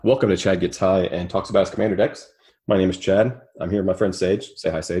Welcome to Chad Gets High and talks about his commander decks. My name is Chad. I'm here with my friend Sage.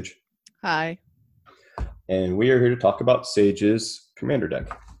 Say hi, Sage. Hi. And we are here to talk about Sage's commander deck.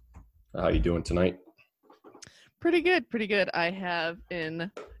 How you doing tonight? Pretty good, pretty good. I have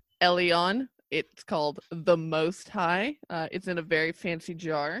an Elion. It's called the Most High. It's in a very fancy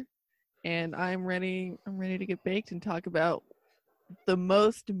jar, and I'm ready to get baked and talk about the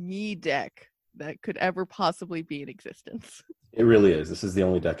most me deck that could ever possibly be in existence. It really is. This is the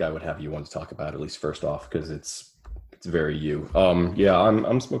only deck I would have you want to talk about, at least first off, because it's very you.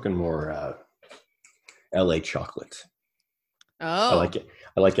 I'm smoking more LA chocolate. I Oh, like it.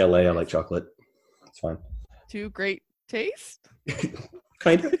 I like LA. I like chocolate. It's fine. two great taste.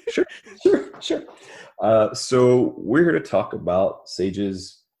 Kind of. Sure. So we're here to talk about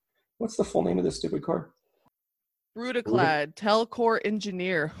Sage's. What's the full name of this stupid card? Brutaclad, Telcore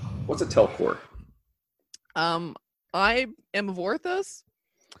Engineer. What's a Telcore? I am of Orthos,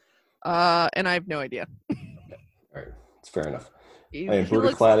 and I have no idea. All right, it's fair enough. He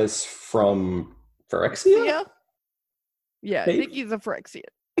Brutaclad is from Phyrexia? Yeah, I think he's a Phyrexian.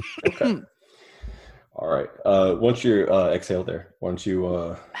 Okay. All right. Once you exhale there, why don't you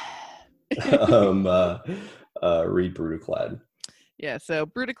read Brutaclad? Yeah, so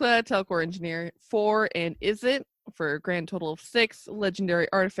Brutaclad, Telcore Engineer, 4, and Izzet for a grand total of 6, legendary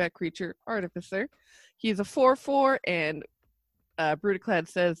artifact creature, Artificer. He's a 4/4, and Brutaclad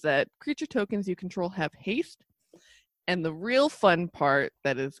says that creature tokens you control have haste. And the real fun part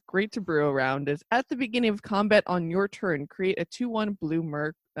that is great to brew around is at the beginning of combat on your turn, create a 2/1 blue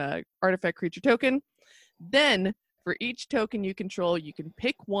merc artifact creature token. Then, for each token you control, you can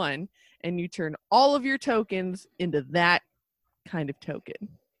pick one, and you turn all of your tokens into that kind of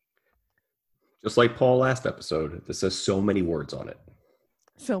token. Just like Paul last episode, this has so many words on it.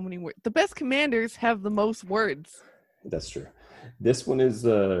 So many words. The best commanders have the most words. That's true. This one is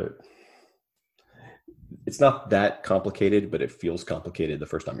it's not that complicated, but it feels complicated the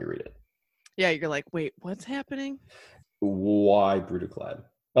first time you read it. Yeah, you're like, wait, what's happening? Why Brutaclad?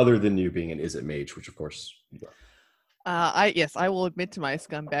 Other than you being an Izzet mage, which of course you are. I will admit to my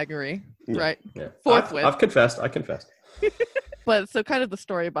scumbaggery, right? Yeah. Forthwith. I've confessed. I confessed. But so kind of the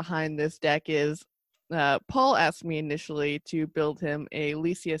story behind this deck is Paul asked me initially to build him a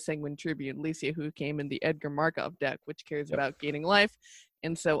Lycia Sanguine Tribune, Lycia who came in the Edgar Markov deck, which cares about gaining life.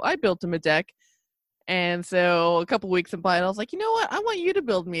 And so I built him a deck. And so a couple weeks went by, and I was like, you know what? I want you to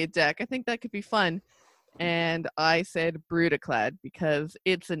build me a deck. I think that could be fun. And I said Brutaclad because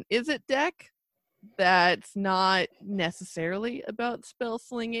it's an Izzet deck that's not necessarily about spell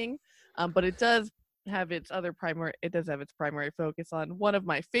slinging, but it does have its primary focus on one of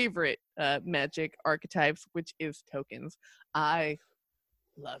my favorite magic archetypes, which is tokens. I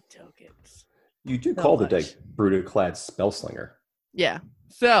love tokens. You do So call the much. deck Brutaclad Spellslinger. Yeah.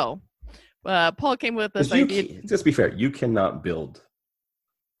 So Paul came with this idea. Just be fair, you cannot build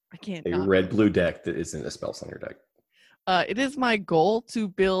I can't a not. red-blue deck that isn't a Spellslinger deck. It is my goal to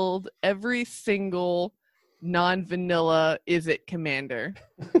build every single non-vanilla Izzet commander.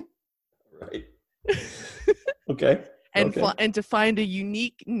 Right. Okay. And to find a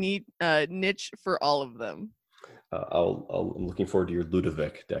unique niche for all of them. I'm looking forward to your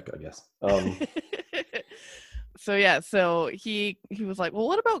Ludovic deck, I guess. So he was like, well,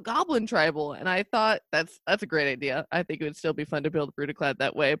 what about Goblin Tribal? And I thought that's a great idea. I think it would still be fun to build Brutaclad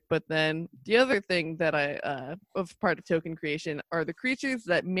that way. But then the other thing that I of part of token creation are the creatures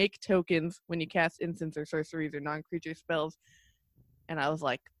that make tokens when you cast instants or sorceries or non-creature spells. And I was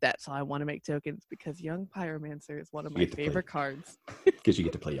like, that's how I want to make tokens because Young Pyromancer is one of my favorite cards. Because you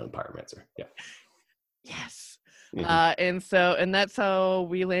get to play Young Pyromancer. Yeah. Yes. Mm-hmm. And that's how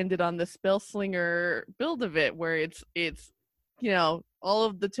we landed on the Spellslinger build of it, where it's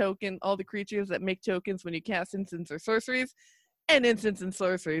all the creatures that make tokens when you cast instants or sorceries, and instants and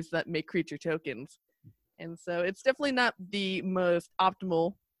sorceries that make creature tokens. And so it's definitely not the most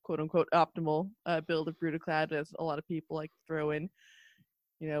optimal, quote unquote optimal build of Brutaclad, as a lot of people like to throw in.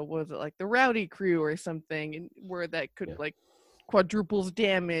 Was it like the Rowdy Crew or something, where that could quadruples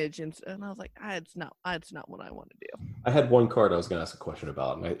damage, and I was like, it's not what I want to do. I had one card I was going to ask a question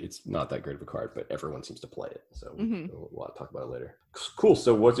about, and it's not that great of a card, but everyone seems to play it, so we'll want to talk about it later. Cool.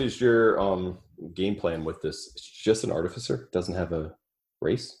 So what is your game plan with this? It's just an Artificer? It doesn't have a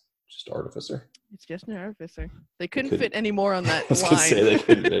race? Just Artificer? It's just an Artificer. They couldn't fit any more on that I was line. going to say they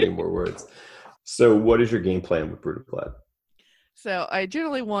couldn't fit any more words. So what is your game plan with Brutaclad? So I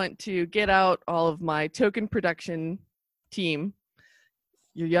generally want to get out all of my token production team,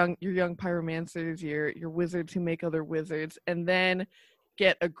 your young pyromancers, your wizards who make other wizards, and then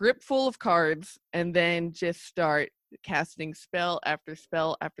get a grip full of cards and then just start casting spell after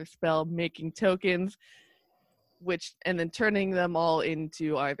spell after spell, making tokens, and then turning them all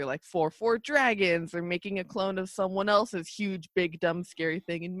into either like 4/4 dragons or making a clone of someone else's huge, big, dumb, scary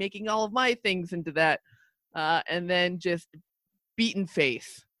thing and making all of my things into that. And then just beaten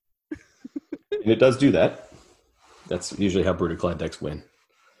face. And it does do that. That's usually how Brutaclad decks win.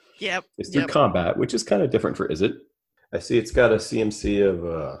 Yep. It's through combat, which is kind of different for Izzet. I see it's got a CMC of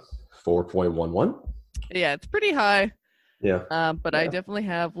 4.11. Yeah, it's pretty high. Yeah. But I definitely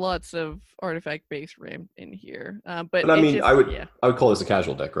have lots of artifact base RAM in here. But I mean, I would call this a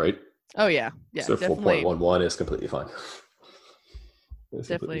casual deck, right? Oh yeah. So 4.11 is completely fine.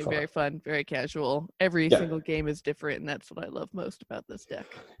 Definitely very fun, very casual. Every single game is different, and that's what I love most about this deck.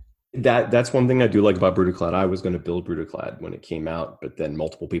 That's one thing I do like about Brutaclad. I was going to build Brutaclad when it came out, but then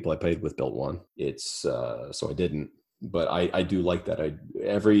multiple people I played with built one. So I didn't. But I do like that. I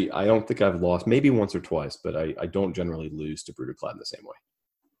don't think I've lost, maybe once or twice, but I don't generally lose to Brutaclad in the same way.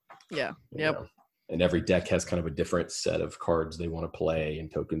 Yeah. You know? And every deck has kind of a different set of cards they want to play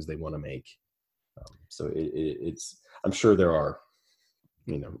and tokens they want to make. So it's I'm sure there are.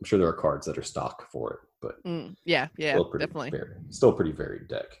 I'm sure there are cards that are stock for it, but definitely. Still a pretty varied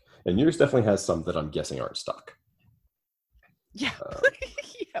deck. And yours definitely has some that I'm guessing aren't stock. Yeah,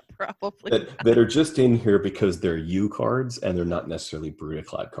 yeah, probably. That are just in here because they're U cards and they're not necessarily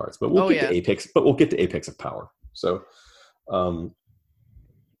Brutaclad cards. But we'll get to Apex. But we'll get to Apex of Power. So,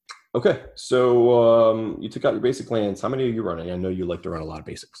 okay. So you took out your basic lands. How many are you running? I know you like to run a lot of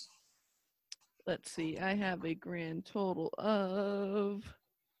basics. Let's see. I have a grand total of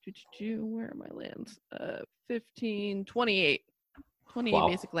where are my lands? 15, 28. 28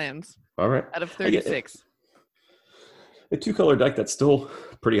 basic lands. All right. Out of 36. A 2-color deck that's still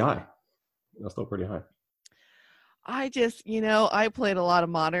pretty high. That's still pretty high. I just, I played a lot of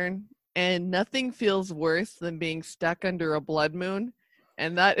Modern, and nothing feels worse than being stuck under a Blood Moon.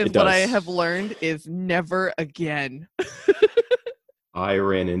 And that is what I have learned is never again. I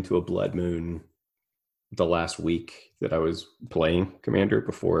ran into a Blood Moon the last week that I was playing Commander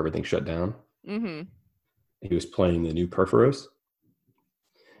before everything shut down. Mm-hmm. He was playing the new Purphoros.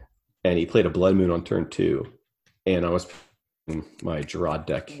 And he played a Blood Moon on turn 2. And I was playing my Gerard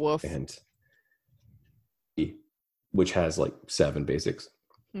deck. Woof. Which has like 7 basics.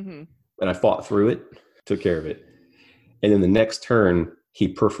 Mm-hmm. And I fought through it, took care of it. And then the next turn,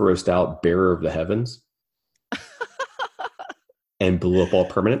 he Purphorosed out Bearer of the Heavens. And blew up all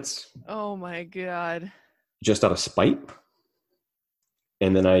permanents. Oh my god. Just out of spite.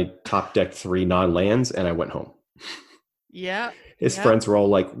 And then I top decked 3 non-lands and I went home. Yeah. His friends were all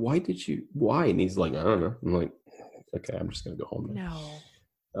like, why? And he's like, I don't know. I'm like, okay, I'm just going to go home now.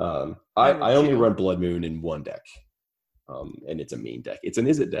 No. I only run Blood Moon in one deck. And it's a mean deck. It's an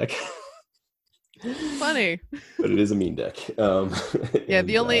Izzet deck. Funny. But it is a mean deck. Yeah,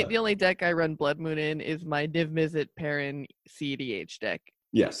 the only deck I run Blood Moon in is my Niv Mizzet Perrin CEDH deck.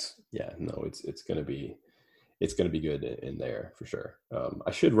 Yes. Yeah, no, it's gonna be good in there for sure.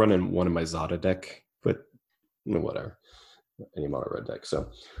 I should run in one of my Zada deck, but whatever. Any mono red deck.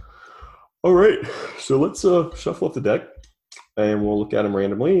 So all right. So let's shuffle up the deck and we'll look at them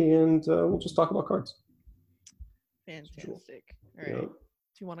randomly and we'll just talk about cards. Fantastic. All right. Do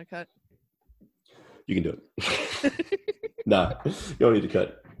you want to cut? You can do it. Nah, you don't need to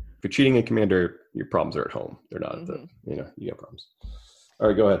cut. If you're cheating in Commander, your problems are at home. They're not at the, you got problems. All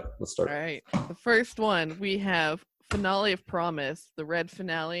right, go ahead. Let's start. All right. The first one, we have Finale of Promise, the red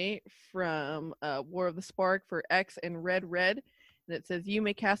finale from War of the Spark for X and red. And it says you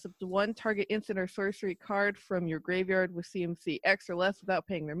may cast up to 1 target instant or sorcery card from your graveyard with CMC X or less without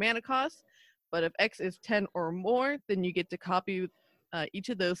paying their mana cost. But if X is 10 or more, then you get to copy each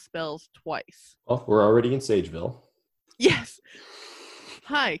of those spells twice. Well, we're already in Sageville. Yes.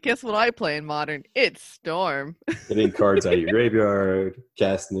 Hi, guess what I play in Modern? It's Storm. Getting cards out of your graveyard,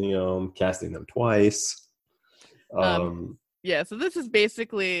 casting them twice. Yeah, so this is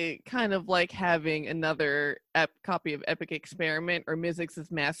basically kind of like having another copy of Epic Experiment or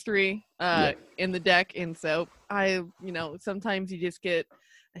Mizzix's Mastery in the deck. And so sometimes you just get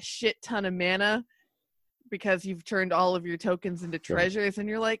a shit ton of mana because you've turned all of your tokens into treasures, and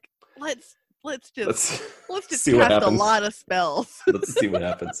you're like, let's just cast a lot of spells. Let's see what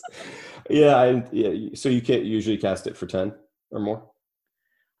happens. Yeah. So you can't usually cast it for 10 or more?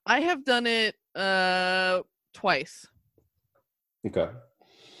 I have done it twice. Okay.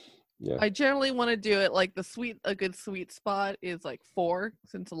 Yeah. I generally want to do it like a good sweet spot is like 4,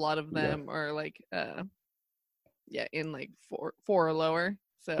 since a lot of them are like in like 4 or lower.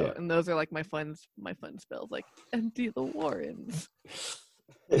 So and those are like my fun spells, like Empty the Warrens.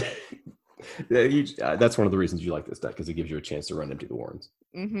 Yeah, that's one of the reasons you like this deck, because it gives you a chance to run empty the Warrens.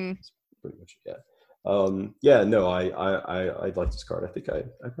 Mm-hmm. That's pretty much it, yeah. Yeah, no, I like this card. I think I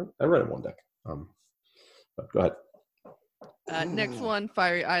run it one deck. But go ahead. Next one,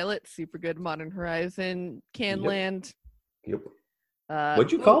 Fiery Islet, super good Modern Horizon. Can land. Yep.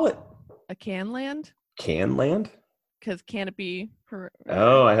 What'd you call it? A can land? Can land? Because Canopy.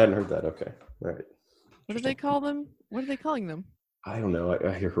 Oh, I hadn't heard that. Okay. All right. What do they call them? What are they calling them? I don't know.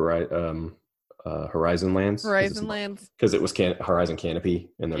 I hear Horizon Lands. Horizon Lands. Because it was Horizon Canopy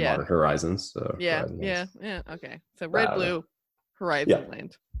and then Modern Horizons. So yeah. Okay. So red, blue, Horizon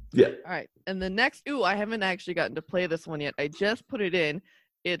Land. Yeah. All right. And the next, I haven't actually gotten to play this one yet. I just put it in.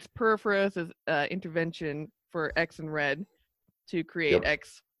 It's Purphoros' intervention for X and red to create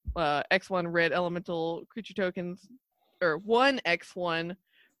X1 red elemental creature tokens, or 1x1,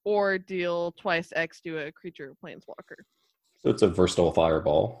 or deal twice X to a creature planeswalker. So it's a versatile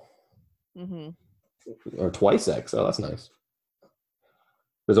fireball. Mm-hmm. Or twice X. Oh, that's nice.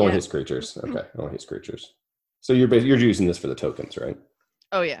 There's only his creatures. Okay, only his creatures. So you're using this for the tokens, right?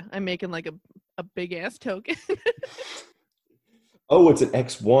 Oh yeah, I'm making like a big ass token. Oh, it's an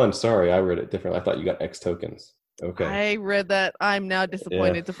X1. Sorry, I read it differently. I thought you got X tokens. Okay. I read that. I'm now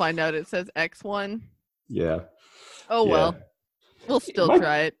disappointed to find out it says X1. Yeah. Oh well, we'll still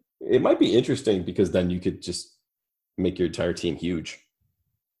try it. It might be interesting because then you could just make your entire team huge.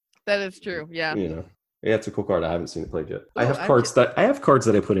 That is true. Yeah. You know. Yeah, it's a cool card. I haven't seen it played yet. I have cards that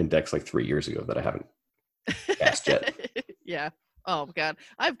I put in decks like 3 years ago that I haven't cast yet. Yeah. Oh god,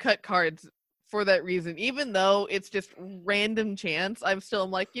 I've cut cards for that reason. Even though it's just random chance, I'm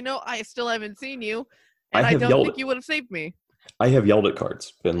like, I still haven't seen you, and I don't think you would have saved me. I have yelled at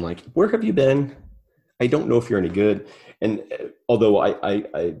cards, been like, "Where have you been? I don't know if you're any good." And although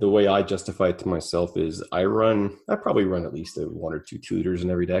I the way I justify it to myself is I probably run at least 1 or 2 tutors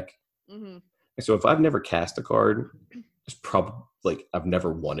in every deck. Mm-hmm. So if I've never cast a card, it's probably like I've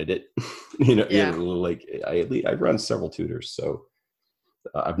never wanted it. Like I run several tutors, so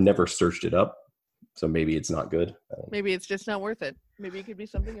I've never searched it up. So maybe it's not good. Maybe it's just not worth it. Maybe it could be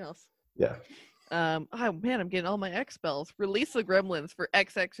something else. Yeah. Oh man, I'm getting all my X spells. Release the Gremlins for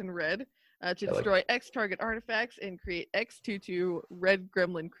XX and red to destroy X target artifacts and create X/2/2 red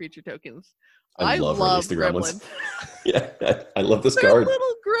gremlin creature tokens. I love the Gremlins. Yeah, I love this card.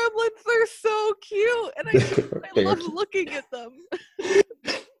 Little gremlins, they're so cute, and I love looking at them.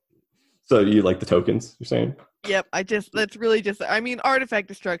 So you like the tokens, you're saying? Yep, that's really just, artifact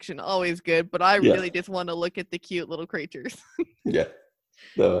destruction, always good, but I really just want to look at the cute little creatures. Yeah.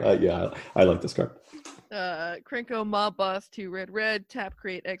 I like this card. Krenko Mob Boss 2 red, tap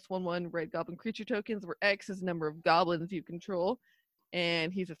create X/1/1 red goblin creature tokens, where X is the number of goblins you control,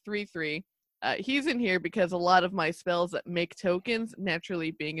 and he's a 3/3. He's in here because a lot of my spells that make tokens,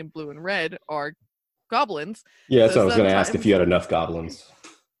 naturally being in blue and red, are goblins. Yeah, that's what I was going to ask, if you had enough goblins.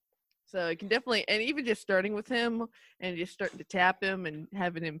 So I can definitely, and even just starting with him and just starting to tap him and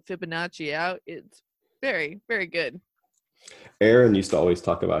having him Fibonacci out, it's very, very good. Aaron used to always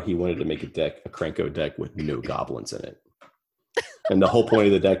talk about he wanted to make a Krenko deck with no goblins in it. And the whole point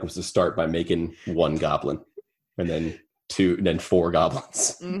of the deck was to start by making 1 goblin and then 2 and then 4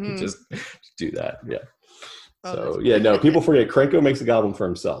 goblins. Mm-hmm. just do that. Yeah. People forget Krenko makes a goblin for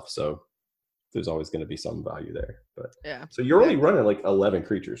himself. So there's always going to be some value there. But yeah. So you're only running like 11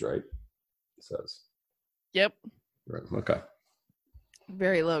 creatures, right? It says. Yep. Right. Okay.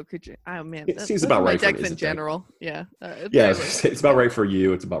 Very low creature. Oh man, it seems about right for decks in general. Deck. Yeah. It's about right for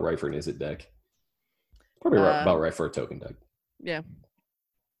you. It's about right for an Izzet deck. Probably about right for a token deck. Yeah.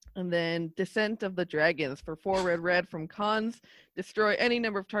 And then Descent of the Dragons for 4 red from Khans. Destroy any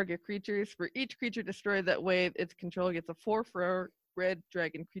number of target creatures. For each creature destroyed that way, its controller gets a 4 red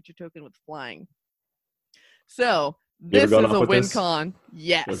dragon creature token with flying. So this is a win con.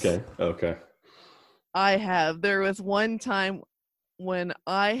 Yes. Okay. I have. There was one time when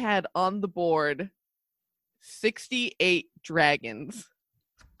I had on the board 68 dragons.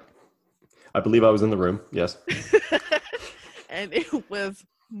 I believe I was in the room. Yes. And it was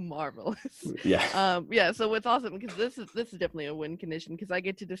marvelous. Yeah. So what's awesome, because this is definitely a win condition, because I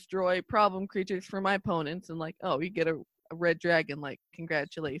get to destroy problem creatures for my opponents, and like, oh, you get a red dragon, like,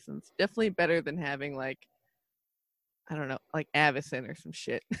 congratulations. Definitely better than having like, I don't know, like Avacyn or some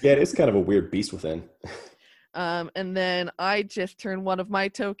shit. Yeah, it is kind of a weird beast within. And then I just turn one of my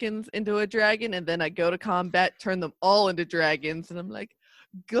tokens into a dragon, and then I go to combat, turn them all into dragons, and I'm like,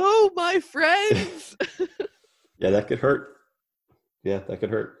 go, my friends. Yeah, that could hurt. Yeah,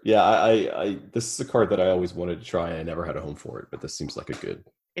 I this is a card that I always wanted to try, and I never had a home for it, but this seems like a good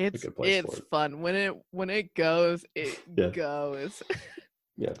place for it. Fun. When it goes, it goes.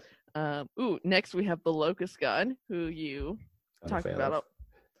 Yeah. Next we have the Locust God, who you talked about.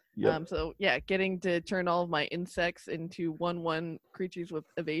 Yep. So yeah, getting to turn all of my insects into 1/1 creatures with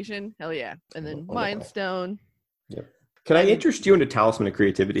evasion. Hell yeah. And then Mind Stone. Yep. Can I interest you into Talisman of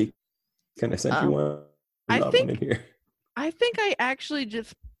Creativity? Can I send you one? I think one in here. I think I actually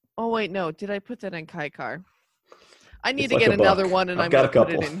just. Oh wait, no. Did I put that in Kaikar? I need to get another one, and I'm gonna put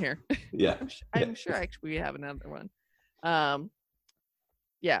it in here. Yeah, I'm sure actually we have another one.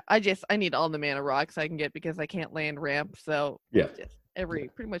 Yeah, I need all the mana rocks I can get because I can't land ramp. So yeah, just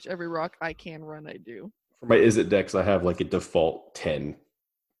pretty much every rock I can run, I do. For my Izzet decks, I have like a default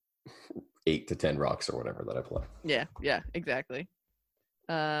 8 to 10 rocks or whatever that I play. Yeah, exactly.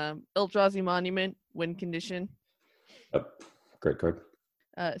 Eldrazi Monument, win condition. Yep. Great card.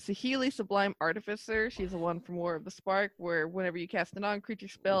 Saheeli Sublime Artificer. She's the one from War of the Spark, where whenever you cast a non-creature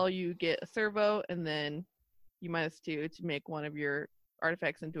spell, you get a servo, and then you -2 to make one of your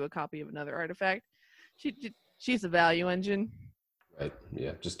artifacts into a copy of another artifact. She's a value engine. Right.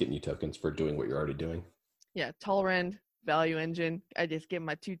 Yeah. Just getting you tokens for doing what you're already doing. Yeah. Talrand, value engine. I just get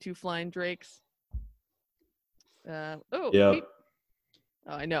my 2/2 flying drakes. Yeah. Oh,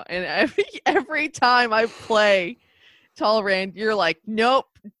 I know. And every time I play Talrand, you're like, nope,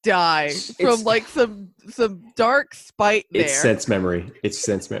 die from like some dark spite there. It's sense memory. It's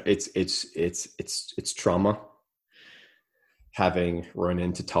trauma. Having run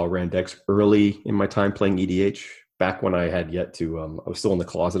into Talrand decks early in my time playing EDH, back when I had yet to, I was still in the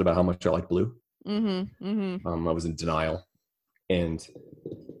closet about how much I like blue. I was in denial, and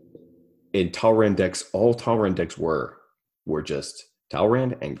in Talrand decks, all Talrand decks were just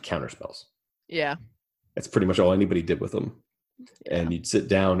Talrand and counterspells. Yeah. That's pretty much all anybody did with them. Yeah. And you'd sit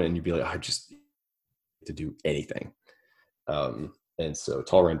down and you'd be like, I just need to do anything. And so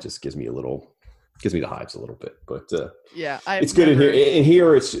Talrand just gives me the hives a little bit. But yeah, it's good in here. In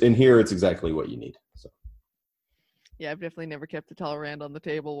here it's exactly what you need. So yeah, I've definitely never kept a Talrand on the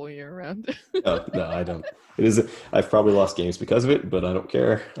table while you're around. No, I don't. It is. I've probably lost games because of it, but I don't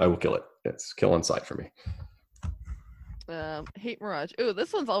care. I will kill it. It's kill on sight for me. Hate Mirage. Oh,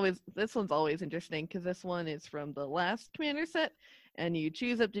 this one's always interesting because this one is from the last Commander set, and you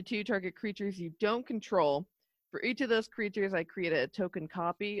choose up to 2 target creatures you don't control. For each of those creatures, I create a token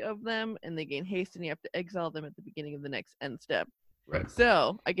copy of them, and they gain haste, and you have to exile them at the beginning of the next end step. Right.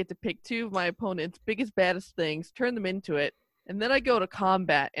 So I get to pick 2 of my opponent's biggest, baddest things, turn them into it, and then I go to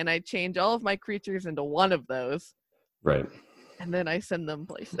combat, and I change all of my creatures into one of those. Right. And then I send them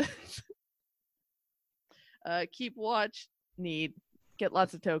places. Keep watch. Get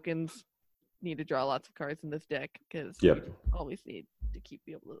lots of tokens. Need to draw lots of cards in this deck because you always need to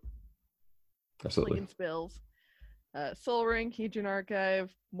be able to. Absolutely. Spells. Soul Ring, Hedron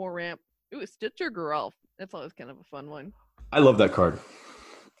Archive, more ramp. Ooh, Stitcher Geralf. That's always kind of a fun one. I love that card.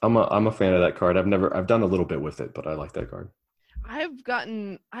 I'm a fan of that card. I've done a little bit with it, but I like that card. I've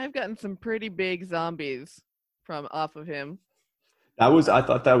gotten some pretty big zombies from off of him. I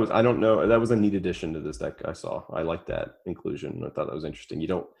thought that was, I don't know, that was a neat addition to this deck I saw. I like that inclusion. I thought that was interesting. You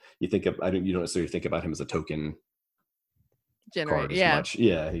don't necessarily think about him as a token card as much.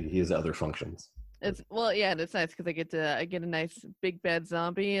 Yeah, he has other functions. And it's nice because I get a nice big bad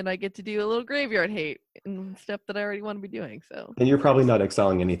zombie, and I get to do a little graveyard hate and stuff that I already want to be doing. So. And you're probably not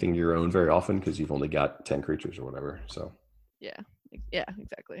exiling anything your own very often because you've only got 10 creatures or whatever. So. Yeah,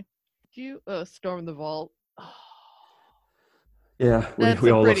 exactly. Storm the Vault. Oh. Yeah,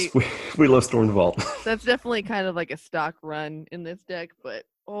 we love Storm the Vault. That's definitely kind of like a stock run in this deck, but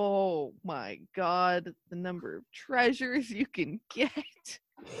oh my god, the number of treasures you can get.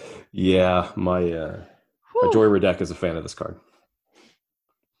 Yeah, my Joy deck is a fan of this card.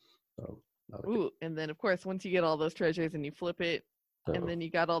 And then of course, once you get all those treasures and you flip it, and then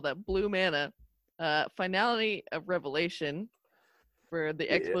you got all that blue mana, Finality of Revelation for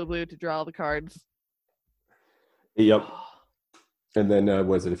the X blue to draw all the cards. Yep. And then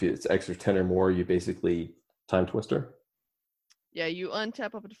if it's X or 10 or more, you basically Time Twister? Yeah, you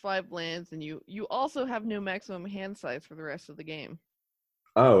untap up to 5 lands, and you also have no maximum hand size for the rest of the game.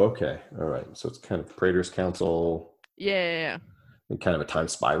 Oh, okay. All right. So it's kind of Praetor's Council. Yeah. And kind of a time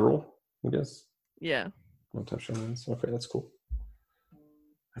spiral, I guess. Yeah. One touch on this. Okay, that's cool.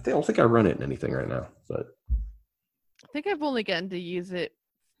 I don't think I run it in anything right now, but I think I've only gotten to use it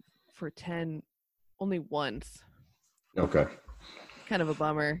for 10 only once. Okay. Kind of a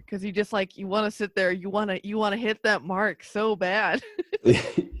bummer because you want to sit there, you want to hit that mark so bad.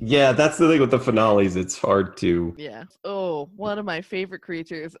 Yeah, that's the thing with the finales. It's hard to. Yeah. Oh, one of my favorite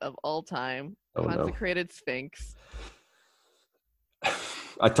creatures of all time, Consecrated Sphinx.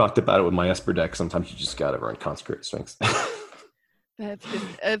 I talked about it with my Esper deck. Sometimes you just gotta run Consecrated Sphinx.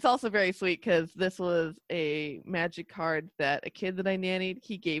 It's also very sweet because this was a Magic card that a kid that I nannied,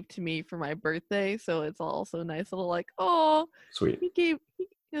 he gave to me for my birthday. So it's also a nice little like, oh, Sweet. it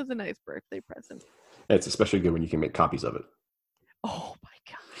was a nice birthday present. It's especially good when you can make copies of it. Oh my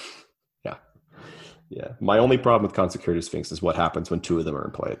god. Yeah. Yeah. My only problem with Consecrated Sphinx is what happens when two of them are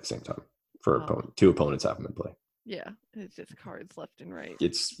in play at the same time. Two opponents have them in play. Yeah, it's just cards left and right.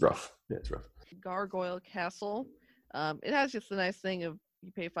 It's rough. Yeah, it's rough. Gargoyle Castle. It has just a nice thing of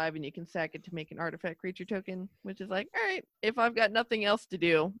you pay 5 and you can sack it to make an artifact creature token, which is like, all right, if I've got nothing else to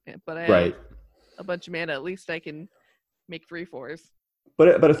do, but I have a bunch of mana, at least I can make 3/4s.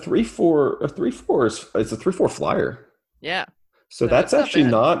 But a 3/4 is a 3/4 flyer. Yeah. So that's actually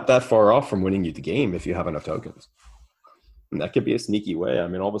not that far off from winning you the game if you have enough tokens. And that could be a sneaky way. I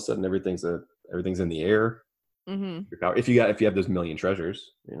mean, all of a sudden everything's in the air. Mm-hmm. If you have those million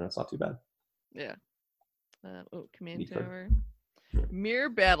treasures, it's not too bad. Yeah. Command Tower. Yeah. Mirror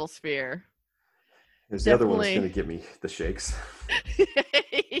Battlesphere. There's the other one that's going to give me the shakes. Yeah.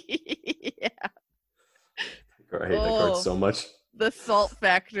 I hate that card so much. The salt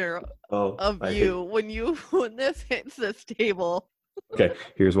factor when this hits this table. Okay,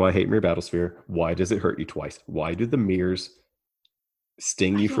 here's why I hate Mirror Battlesphere. Why does it hurt you twice? Why do the mirrors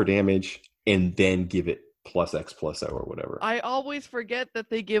sting you for damage and then give it +X+O or whatever? I always forget that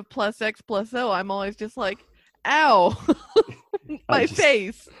they give +X+O. I'm always just like, ow, my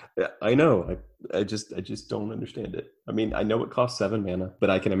face. Yeah, I know. I just don't understand it. I mean, I know it costs 7 mana, but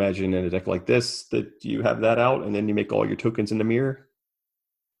I can imagine in a deck like this that you have that out and then you make all your tokens in the mirror.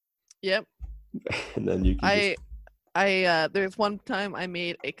 Yep. And then you can there's one time I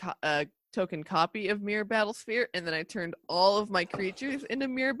made a token copy of Mirror Battlesphere, and then I turned all of my creatures into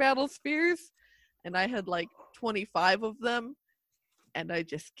Mirror Battlespheres, and I had like 25 of them, and I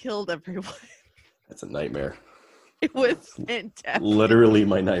just killed everyone. That's a nightmare. It was fantastic. Literally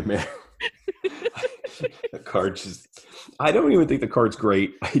my nightmare. The card I don't even think the card's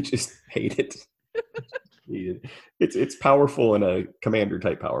great. I just hate it. It's powerful in a commander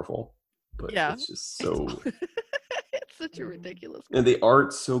type powerful, but yeah, it's just so. It's such a ridiculous card. And the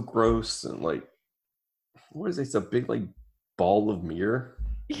art's so gross and like, what is it? It's a big like ball of mirror.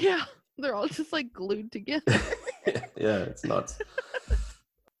 Yeah, they're all just like glued together. Yeah, it's nuts.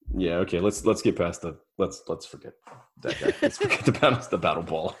 Yeah, okay. Let's get past let's forget that guy. Let's forget the battle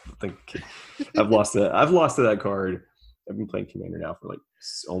ball. I think I've lost to that card. I've been playing Commander now for like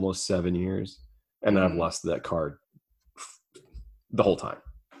almost 7 years, and I've lost to that card the whole time.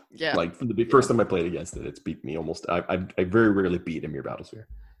 Yeah, like from the first time I played against it, it's beat me almost. I very rarely beat a Mirror Battlesphere.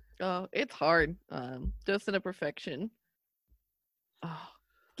 Oh, it's hard. Just in a perfection. Oh.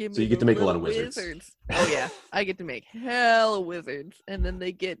 So you get to make a lot of wizards. Oh yeah, I get to make hella wizards, and then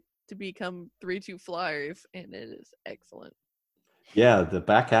they get to become 3/2 flyers, and it is excellent. Yeah, the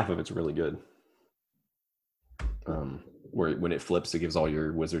back half of it's really good. Where when it flips, it gives all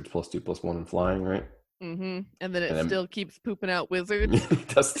your wizards +2/+1 and flying, right? Mm-hmm. And then it still keeps pooping out wizards. It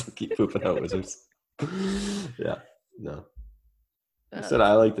does still keep pooping out wizards. Yeah, no. I said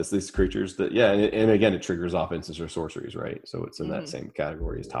I like these creatures that and again it triggers offenses or sorceries, right? So it's in that same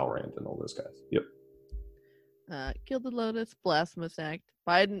category as Talrand and all those guys. Yep. Gilded Lotus, Blasphemous Act,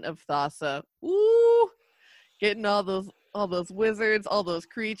 Bident of Thassa. Woo! Getting all those wizards, all those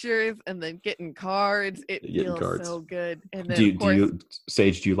creatures, and then getting cards. It feels so good. And then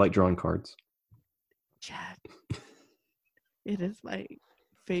Sage, do you like drawing cards? Chad, it is my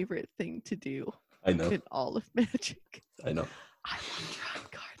favorite thing to do. I know. In all of Magic. I know. I love drawing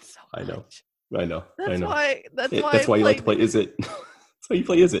cards so much. I know. That's why you like to play Izzet. That's why you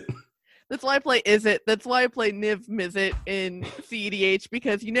play Izzet. That's why I play Izzet. That's why I play Niv Mizzet in CEDH,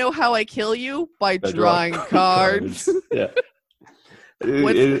 because you know how I kill you? By drawing cards. Yeah.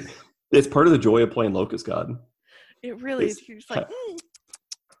 It's part of the joy of playing Locust God. It really is. You're just like,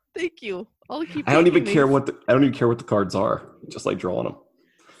 thank you. I'll keep. I don't even care what the cards are. Just like drawing them.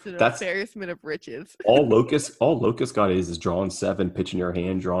 That's embarrassment of riches. all Locust God is drawing 7, pitch in your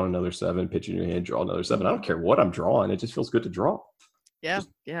hand, drawing another 7, pitch in your hand, draw another 7. I don't care what I'm drawing. It just feels good to draw. Yeah.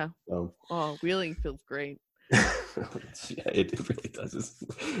 Wheeling feels great. Yeah, it really does.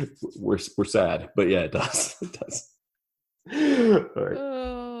 We're sad, but yeah, it does. It does.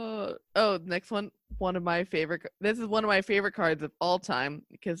 All right. Next one. This is one of my favorite cards of all time,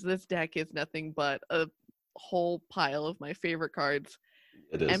 because this deck is nothing but a whole pile of my favorite cards.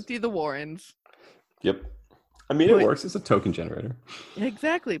 It is. Empty the Warrens. Yep. I mean, it works. It's a token generator.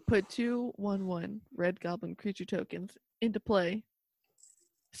 Exactly. Put 2 1/1 red goblin creature tokens into play.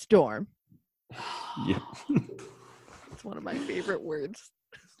 Storm. Yep. It's one of my favorite words.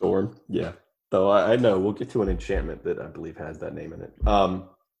 Storm. Yeah. Though I know we'll get to an enchantment that I believe has that name in it.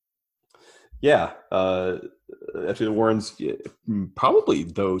 Yeah. Actually, the Warrens, yeah, probably,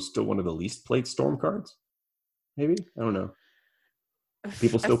 though, still one of the least played Storm cards. Maybe? I don't know.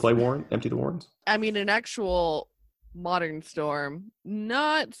 People still play Warren? Empty the Warrens? I mean, an actual modern Storm,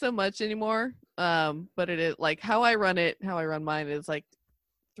 not so much anymore. But it is like how I run mine is like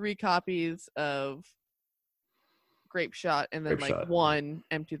 3 copies of Grape Shot and then one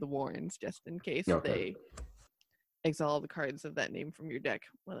Empty the Warrens just in case they exile the cards of that name from your deck.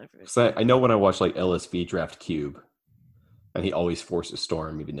 So I know when I watch like LSV draft Cube, and he always forces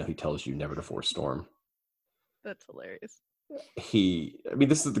Storm, even though he tells you never to force Storm. That's hilarious.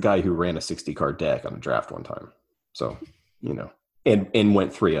 This is the guy who ran a 60 card deck on a draft one time. So, and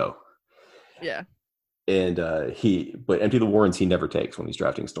went 3-0. Yeah. And but Empty the Warrens he never takes when he's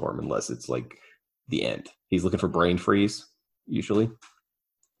drafting Storm unless it's like the end. He's looking for Brain Freeze, usually.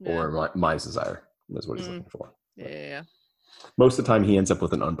 Yeah. Or Mind's Desire is what he's looking for. Yeah. Most of the time he ends up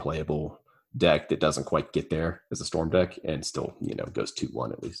with an unplayable deck that doesn't quite get there as a Storm deck and still, goes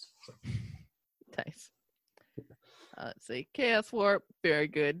 2-1 at least. So. Nice. Let's see. Chaos Warp, very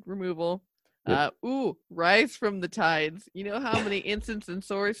good. Removal. Yep. Rise from the Tides. You know how many instants and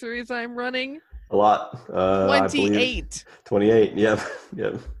sorceries I'm running? A lot. 28. 28, yep.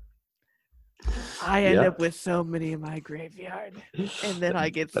 I end up with so many in my graveyard. And then I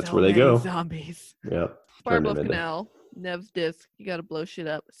get That's so where they many go. Zombies. Yeah. Firebluff Canal. Nev's Disc. You gotta blow shit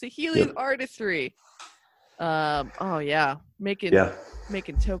up. Saheeli's Artistry.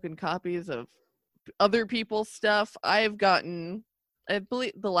 Making token copies of other people's stuff. I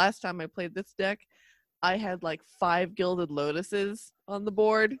believe the last time I played this deck, I had like 5 Gilded Lotuses on the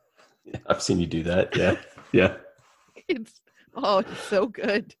board. Yeah, I've seen you do that. Yeah. It's so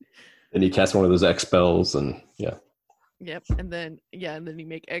good. And you cast one of those X spells and Yep, and then you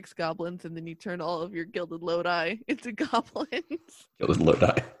make X goblins, and then you turn all of your Gilded Lodi into goblins. Gilded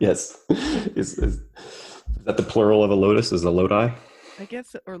Lodi, yes. Is that the plural of a lotus? Is a Lodi? I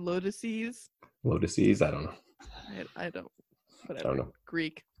guess, or Lotuses. Lotuses, I don't know. I don't. Whatever. I don't know.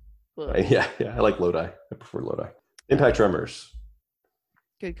 Greek. Yeah, I like Lodi. I prefer Lodi. Impact Tremors.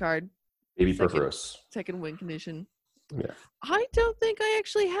 Good card. Baby Perforos. Second win condition. Yeah. I don't think I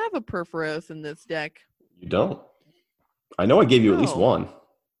actually have a Perforos in this deck. You don't? I know I gave you at least one.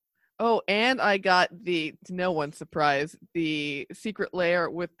 Oh, and I got to no one's surprise, the Secret Lair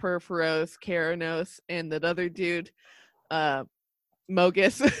with Perforos, Keranos, and that other dude,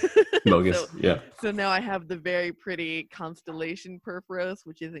 Mogus. Yeah. So now I have the very pretty Constellation Perforos,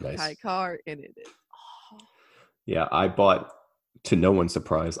 which is in Kaikar, and it is. Yeah, I bought, to no one's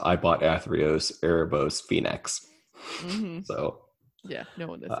surprise, Athreos, Erebos, Phoenix. Mm-hmm. So. Yeah, no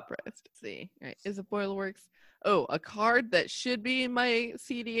one is surprised. Let's see. All right, is it Boilerworks? Oh, a card that should be in my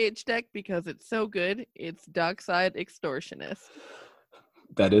CDH deck because it's so good. It's Dockside Extortionist.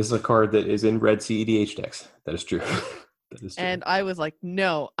 That is a card that is in red CEDH decks. That is true. And I was like,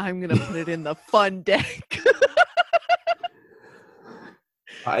 no, I'm going to put it in the fun deck.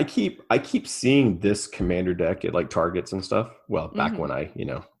 I keep seeing this commander deck at like Targets and stuff. Well, back when I,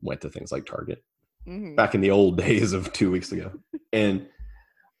 went to things like Target. Mm-hmm. Back in the old days of 2 weeks ago. And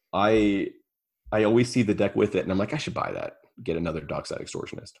I always see the deck with it, and I'm like, I should buy that. Get another Dockside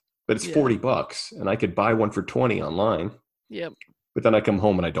Extortionist. But it's $40, and I could buy one for $20 online. Yep. But then I come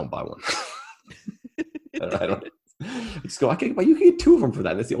home and I don't buy one. I don't. Just go. You can get 2 of them for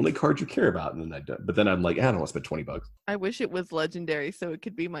that. That's the only card you care about. And then I don't. But then I'm like, I don't want to spend $20. I wish it was legendary so it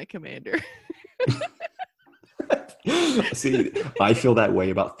could be my commander. See, I feel that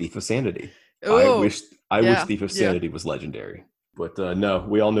way about Thief of Sanity. Ooh, I wish Thief of Sanity was legendary. But no,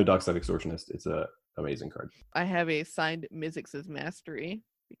 we all know Dockside Extortionist. It's a amazing card. I have a signed Mizzix's Mastery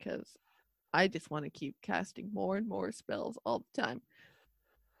because I just want to keep casting more and more spells all the time.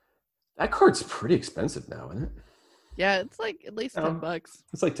 That card's pretty expensive now, isn't it? Yeah, it's like at least $10.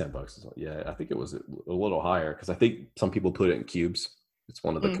 It's like $10. Yeah, I think it was a little higher because I think some people put it in cubes. It's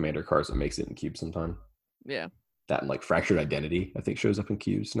one of the commander cards that makes it in cubes sometime. Yeah. That and like Fractured Identity, I think, shows up in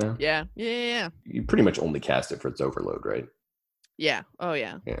cubes now. Yeah. You pretty much only cast it for its overload, right? Yeah. Oh,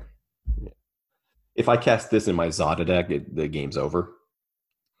 yeah. Yeah. If I cast this in my Zada deck, the game's over.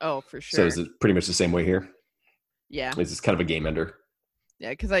 Oh, for sure. So is it pretty much the same way here? Yeah. Is this kind of a game ender?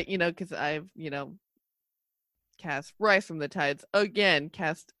 Yeah, because I've cast Rise from the Tides again,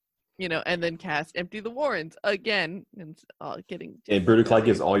 cast, and then cast Empty the Warrens again, and getting. And Bruticlide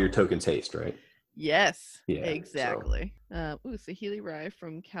gives all your tokens haste, right? Yes. Yeah. Exactly. So. Saheeli Rai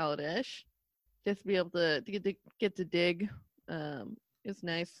from Kaladesh. Just to be able to get to dig, is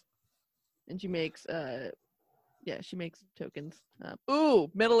nice, and she makes Yeah, she makes tokens. Ooh,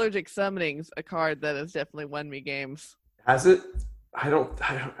 Metallurgic Summoning's a card that has definitely won me games. Has it? I don't.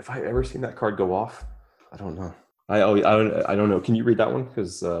 Have I ever seen that card go off? I don't know. I don't know. Can you read that one?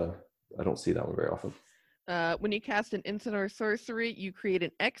 Because I don't see that one very often. When you cast an instant or sorcery, you create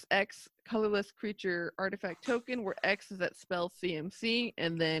an XX colorless creature artifact token where X is that spell CMC,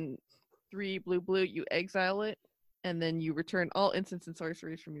 and then 3 blue, you exile it, and then you return all instants and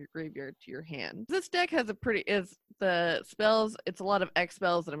sorceries from your graveyard to your hand. This deck has the spells, it's a lot of X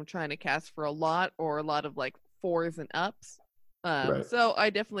spells that I'm trying to cast for a lot, or a lot of like 4s and ups. Right. So I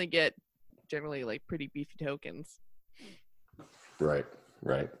definitely get generally like pretty beefy tokens. Right.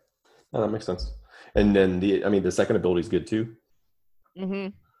 Oh, that makes sense. And then the second ability is good too. Mm-hmm.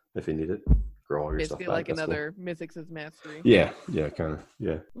 If you need it, grow all your stuff back. Basically like another cool. Mythic's Mastery. Yeah, kind of.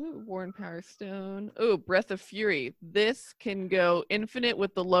 Yeah. Ooh, Worn Power Stone. Ooh, Breath of Fury. This can go infinite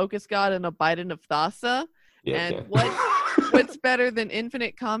with the Locust God and a Bident of Thassa. Yeah, and what's better than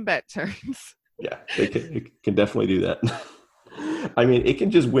infinite combat turns? Yeah, it can definitely do that. I mean, it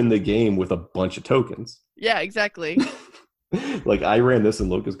can just win the game with a bunch of tokens. Yeah, exactly. Like I ran this in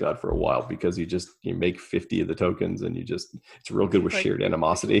Locust God for a while because you make 50 of the tokens and it's real good with Shared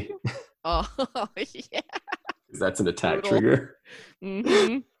Animosity. Oh yeah, that's an attack trigger.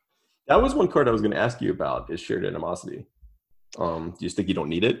 Mm-hmm. That was one card I was going to ask you about is Shared Animosity. Do you think you don't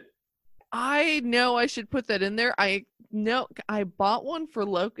need it? I know I should put that in there. I know I bought one for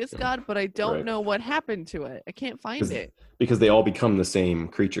Locust God, but I don't know what happened to it. I can't find it because they all become the same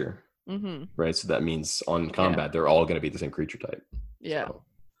creature. Mm-hmm. Right, so that means on combat they're all going to be the same creature type. Yeah.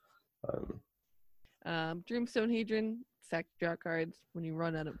 So, Dreamstone Hedron, sack draw cards when you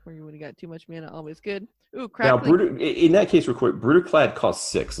got too much mana, always good. Ooh, Crackling. Now, in that case, real quick, Brutaclad costs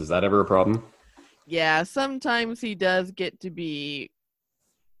 6. Is that ever a problem? Yeah, sometimes he does get to be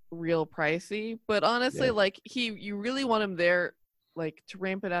real pricey, but honestly, like you really want him there, like to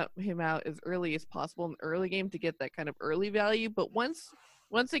ramp him out as early as possible in the early game to get that kind of early value. But once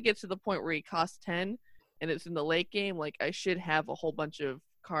it gets to the point where he costs 10 and it's in the late game, like I should have a whole bunch of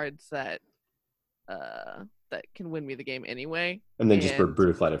cards that can win me the game anyway. And then just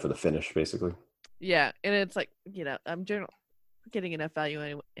Brutaclad it for the finish, basically. Yeah, and it's like, I'm getting enough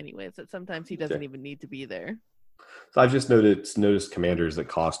value anyways that sometimes he doesn't even need to be there. So I've just noticed commanders that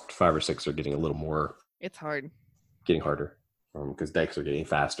cost 5 or 6 are getting a little more. It's hard. Getting harder because decks are getting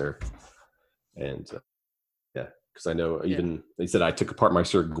faster. And because I know they said I took apart my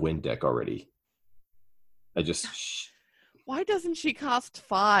Sir Gwyn deck already. Why doesn't she cost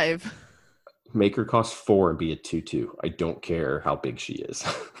 5? Make her cost 4 and be a 2/2. I don't care how big she is.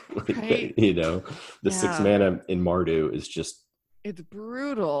 Right? The 6 mana in Mardu is just. It's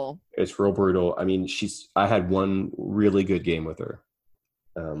brutal. It's real brutal. I mean, I had one really good game with her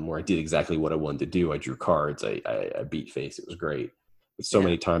where I did exactly what I wanted to do. I drew cards. I beat face. It was great. But so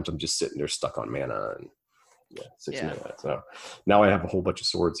many times I'm just sitting there stuck on mana and 6 mana. So now I have a whole bunch of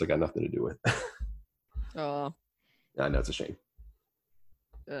swords I got nothing to do with. Oh. I know, it's a shame.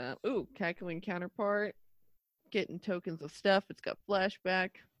 Cackling Counterpart. Getting tokens of stuff. It's got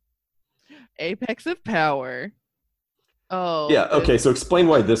flashback. Apex of Power. Oh. Yeah, okay, so explain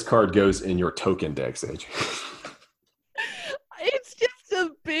why this card goes in your token deck, Sage. It's just a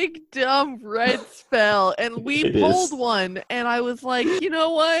big, dumb red spell, and we pulled one, and I was like, you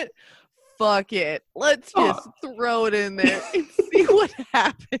know what? Fuck it. Let's just throw it in there and see what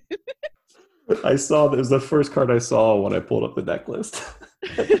happens. I saw, it was the first card I saw when I pulled up the deck list.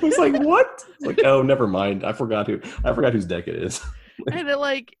 I was like, what? Like, oh, never mind. I forgot whose deck it is.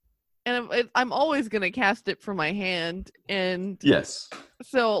 And I'm always going to cast it from my hand. And yes.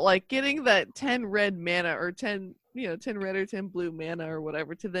 So like getting that 10 red mana or 10 red or 10 blue mana or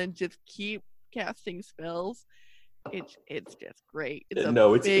whatever to then just keep casting spells. It's just great. It's a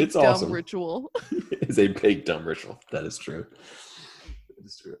big dumb awesome ritual. It's a big dumb ritual. That is true. It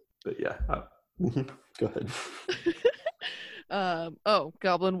is true. But yeah. Go ahead.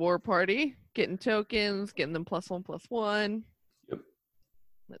 Goblin War Party. Getting tokens, getting them +1/+1.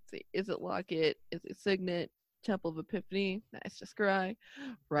 Let's see. Is it Locket? Is it Signet? Temple of Epiphany? Nice to scry.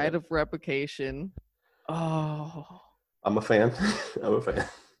 Rite of Replication. Oh. I'm a fan. I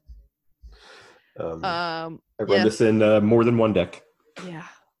run this in more than one deck. Yeah.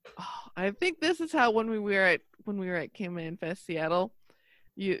 Oh, I think this is how when we were at K-Man Fest Seattle,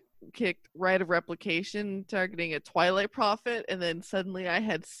 you kicked Rite of Replication targeting a Twilight Prophet, and then suddenly I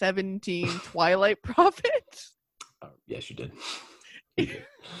had 17 Twilight Prophets. Yes, you did.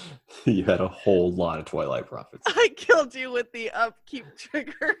 You had a whole lot of Twilight Prophets. I killed you with the upkeep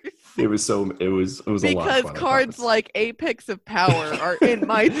triggers. It was a lot. Because cards like Apex of Power are in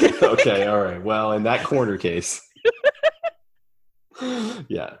my deck. Okay, all right. Well, in that corner case,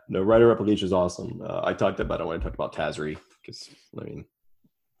 Yeah, no, Rider Replication is awesome. I talked about it when I talked about Tazri, because I mean,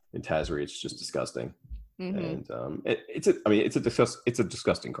 in Tazri, it's just disgusting, and it's a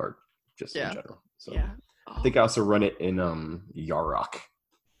disgusting card, just in general. So Yeah. I think I also run it in Yarok.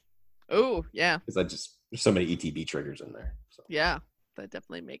 Oh, yeah. Because there's so many ETB triggers in there. So. Yeah, that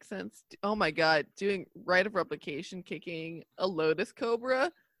definitely makes sense. Oh my god, doing Rite of Replication, kicking a Lotus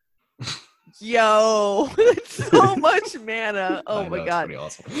Cobra. Yo, it's so much mana. Oh my god.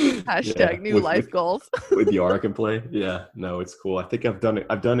 It's pretty awesome. Hashtag new life goals. With Yarok in play. Yeah, no, it's cool. I think I've done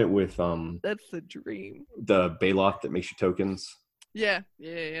it with That's the dream. The Baloth that makes you tokens. Yeah.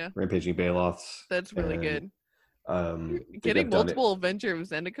 Rampaging Baloths. That's really good. Getting multiple Avenger of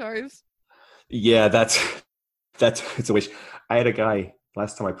Zendikars. Yeah, it's a wish. I had a guy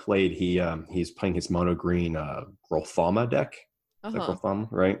last time I played. He's playing his mono green Grolthama deck. Is that Grolthama,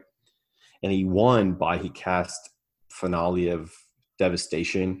 right? And he won by he cast Finale of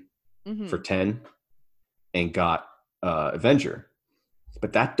Devastation for 10 and got Avenger.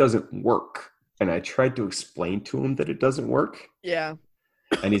 But that doesn't work. And I tried to explain to him that it doesn't work. Yeah.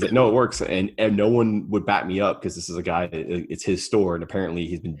 And he's like, no, it works. And no one would back me up because this is a guy, it's his store. And apparently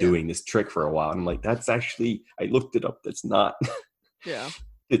he's been doing this trick for a while. And I'm like, that's actually, I looked it up. That's not. Yeah.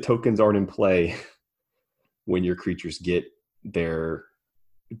 The tokens aren't in play when your creatures get the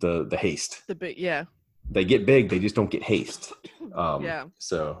haste. Yeah. They get big. They just don't get haste. Yeah.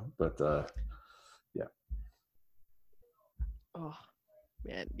 So, but yeah. Oh,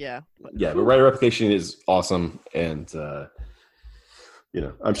 man. Yeah. Yeah. But Rider Replication is awesome. And,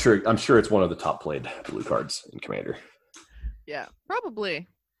 I'm sure it's one of the top played blue cards in Commander. Yeah, probably.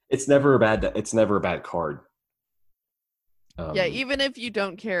 It's never a bad card. Yeah, even if you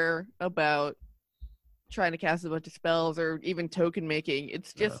don't care about trying to cast a bunch of spells or even token making,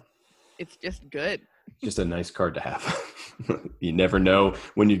 it's just good. Just a nice card to have. You never know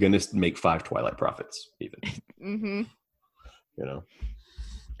when you're going to make 5 Twilight Prophets, even. And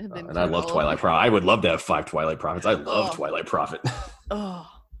I love Twilight Prophet. I would love to have 5 Twilight Prophets. I love Twilight Prophet. Oh,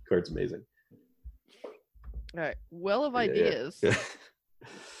 card's amazing. All right, Well of Ideas. Yeah.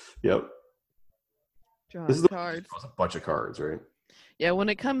 Yep. This is cards. A bunch of cards, right? Yeah, when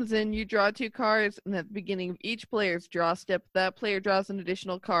it comes in, you draw 2 cards, and at the beginning of each player's draw step, that player draws an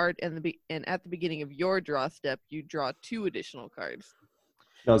additional card, and at the beginning of your draw step, you draw 2 additional cards.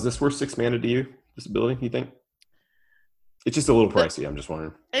 Now, is this worth 6 mana to you? This ability, you think? It's just a little pricey. I'm just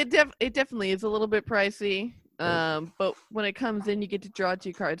wondering. It definitely is a little bit pricey. But when it comes in, you get to draw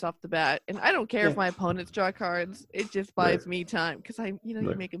 2 cards off the bat, and I don't care if my opponents draw cards. It just buys me time because you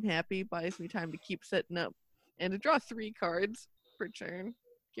make them happy. Buys me time to keep setting up, and to draw 3 cards per turn,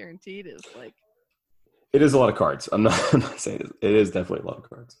 guaranteed, is like. It is a lot of cards. I'm not saying it is definitely a lot of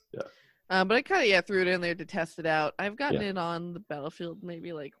cards. Yeah. But I kind of threw it in there to test it out. I've gotten it on the battlefield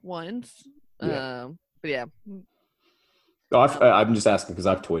maybe like once. But yeah. No, I'm just asking because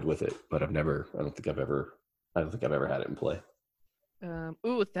I've toyed with it, but I don't think I've ever had it in play.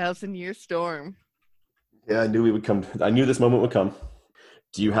 1,000-Year Storm. Yeah, I knew it would come. I knew this moment would come.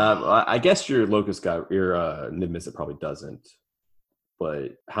 Do you have? I guess your Locust guy, your Niv Mizzet probably doesn't.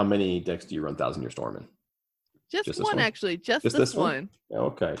 But how many decks do you run 1,000-Year Storm in? Just one, actually. Just this one.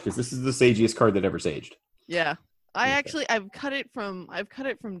 Okay, because this is the sagiest card that ever saged. Yeah. I've cut it from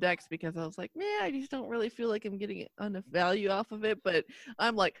decks because I was like, man, I just don't really feel like I'm getting enough value off of it. But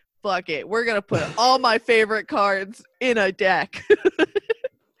I'm like, fuck it, we're gonna put all my favorite cards in a deck.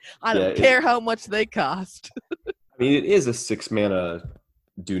 I don't care how much they cost. I mean, it is a 6 mana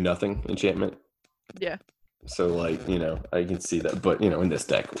do nothing enchantment. Yeah. So I can see that, but in this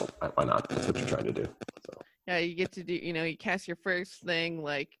deck, why not? That's what you're trying to do. So. Yeah, you get to do, you cast your first thing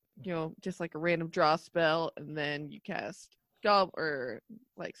just like a random draw spell, and then you cast or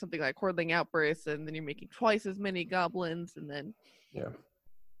like something like Hordeling Outburst, and then you're making twice as many goblins, and then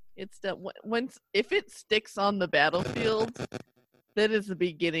it's done. If it sticks on the battlefield, that is the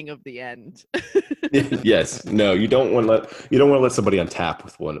beginning of the end. Yes. No, you don't want to let somebody untap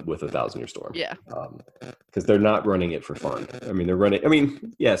with 1,000-Year Storm. Yeah. Because they're not running it for fun. I mean, they're running. I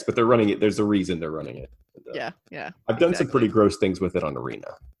mean, yes, but they're running it. There's a reason they're running it. Yeah. I've done some pretty gross things with it on Arena.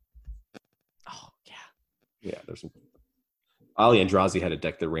 Oh yeah. Yeah, there's some. Ali Andrazi had a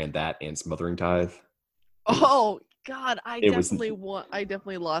deck that ran that and Smothering Tithe. Oh God, I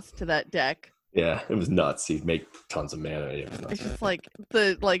definitely lost to that deck. Yeah, it was nuts. He'd make tons of mana. It was nuts. It's just like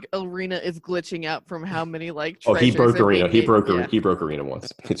the arena is glitching out from how many he broke arena. He broke arena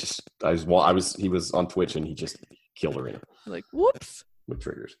once. He was on Twitch and he just killed arena. Like whoops. With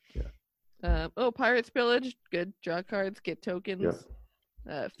triggers. Yeah. Pirates Pillage, good. Draw cards, get tokens.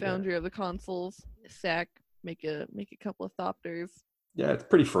 Foundry of the Consuls, sack, make a couple of Thopters. Yeah, it's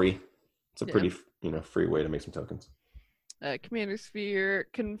pretty free. It's a Yeah. pretty free way to make some tokens. Commander Sphere,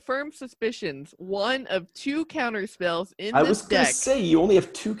 confirm suspicions. 1 of 2 counter spells in I this was gonna deck. say you only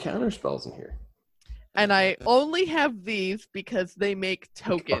have 2 counter spells in here. And I only have these because they make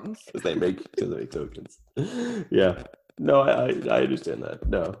tokens. Because they make tokens. Yeah. No, I understand that.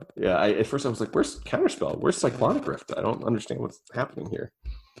 No. Yeah. At first I was like, where's Counterspell? Where's Cyclonic Rift? I don't understand what's happening here.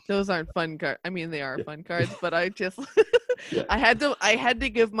 Those aren't fun cards. I mean, they are fun cards, but I just Yeah. I had to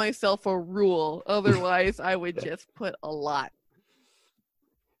give myself a rule. Otherwise, I would just put a lot.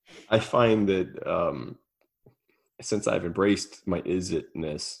 I find that since I've embraced my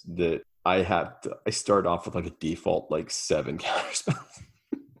is-itness, that I start off with like a default like 7 counterspells.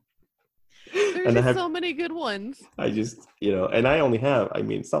 There's And just so many good ones. I just, and I only have, I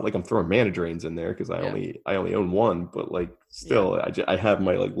mean, it's not like I'm throwing mana drains in there because I only own 1, but like still I have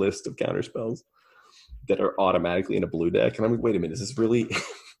my like list of counterspells that are automatically in a blue deck. And I'm like, wait a minute, is this really,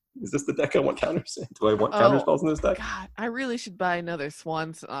 is this the deck I want counters in? Do I want counterspells in this deck? God, I really should buy another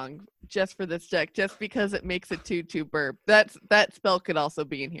Swan Song just for this deck, just because it makes it 2/2 burp. That spell could also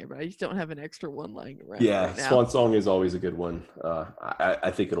be in here, but I just don't have an extra one lying around. Yeah, right now. Swan Song is always a good one.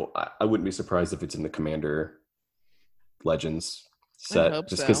 I think I wouldn't be surprised if it's in the Commander Legends set,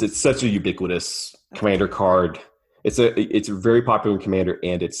 just because it's such a ubiquitous Commander card. It's very popular in Commander,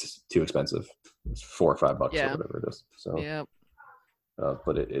 and it's too expensive. It's $4 or $5 or whatever it is. So yeah.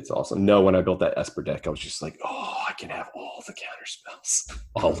 But it's awesome. No, when I built that Esper deck, I was just like, oh, I can have all the counter spells,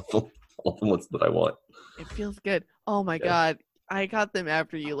 all of the ones that I want. It feels good. Oh my god, I got them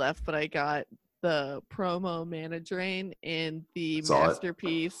after you left, but I got the promo Mana Drain and the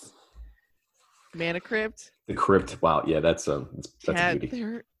Masterpiece Mana Crypt. The Crypt, wow, yeah, that's a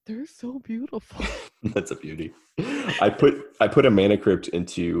beauty. They're so beautiful. That's a beauty. I put a Mana Crypt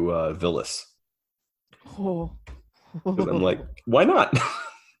into Villas. Oh. Because I'm like, why not?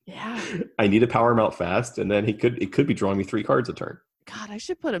 Yeah. I need to power him out fast, and then it could be drawing me 3 cards a turn. God, I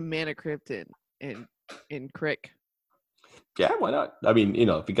should put a Mana Crypt in Crick. Yeah, why not? I mean,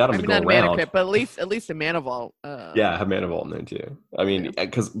 if you got him to go not around, Mana Crypt, but at least a Mana Vault. Yeah, I have Mana Vault in there too. I mean,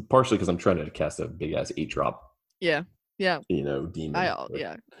 partially because I'm trying to cast a big ass 8-drop. Yeah. Yeah. Demon.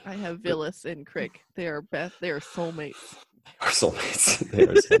 I have Villas and Crick. They are best. They are soulmates. They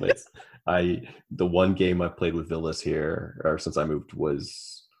are soulmates. The one game I played with Villas here, or since I moved,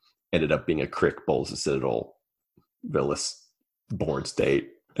 ended up being a Crick Bowls of Citadel Villas born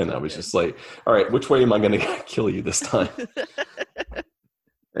state. And I was just like, all right, which way am I going to kill you this time?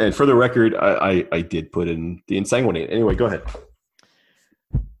 And for the record, I did put in the Insanguinate. Anyway, go ahead.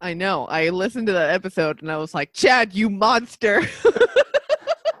 I know. I listened to that episode and I was like, Chad, you monster.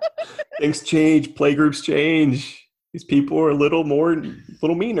 Things change. Playgroups change. These people are a little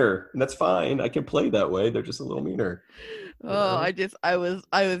meaner, and that's fine. I can play that way. They're just a little meaner. I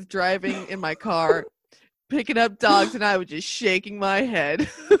was driving in my car, picking up dogs, and I was just shaking my head.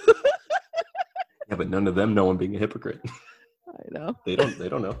 Yeah, but none of them know I'm being a hypocrite. I know. They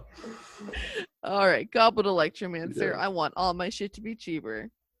don't know. All right, Gobbled Electromancer. Yeah. I want all my shit to be cheaper.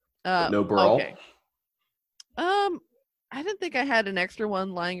 No brawl. Okay. I didn't think I had an extra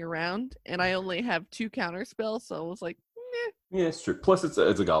one lying around, and I only have 2 counter spells, so I was like, meh. Yeah, it's true. Plus, it's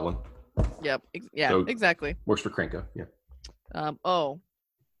a goblin. Yep. So exactly. Works for Krenko. Yeah.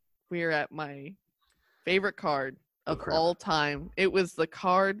 We are at my favorite card of all time. It was the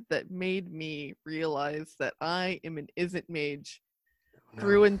card that made me realize that I am an Izzet mage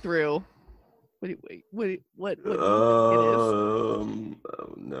through and through. What do you think it is? Oh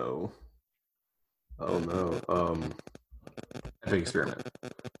no. Oh no. Epic Experiment.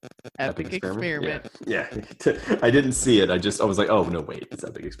 Epic Experiment. Yeah. I didn't see it. I was like, oh no, wait, it's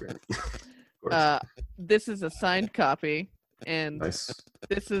Epic Experiment. This is a signed copy, and nice.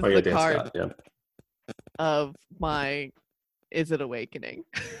 This is the card of my Izzet Awakening.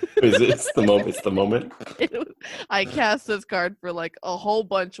 It's the moment. I cast this card for like a whole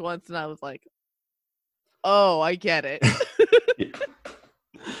bunch once, and I was like, oh, I get it. Yeah.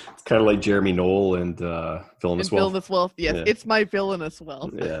 It's kind of like Jeremy Knoll and Villainous Wealth. Villainous Wealth, yes. Yeah. It's my Villainous Wealth.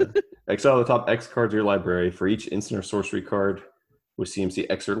 Yeah. Exile the top X cards of your library. For each instant or sorcery card with CMC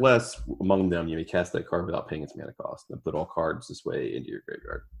X or less, among them, you may cast that card without paying its mana cost. And put all cards this way into your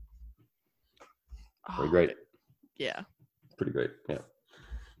graveyard. Pretty great. Yeah. Pretty great. Yeah.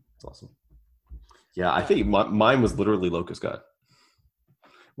 It's awesome. Yeah, I think mine was literally Locust God.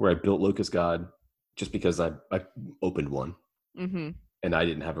 Where I built Locust God just because I opened one. Mm-hmm. And I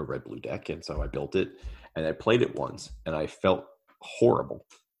didn't have a red-blue deck, and so I built it, and I played it once, and I felt horrible.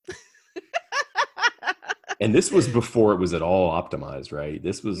 And this was before it was at all optimized, right?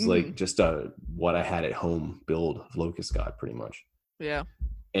 This was like just what I had at home build of Locust God, pretty much. Yeah.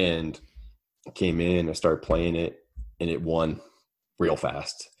 And I came in, I started playing it, and it won real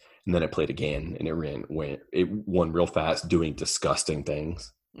fast. And then I played again, and it won real fast, doing disgusting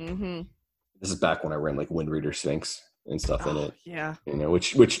things. Mm-hmm. This is back when I ran like Windreader Sphinx and stuff in it. Yeah.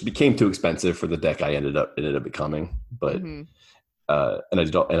 Which became too expensive for the deck I ended up becoming. But and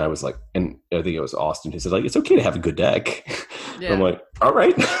I was like, and I think it was Austin who said, like, it's okay to have a good deck. Yeah. I'm like, all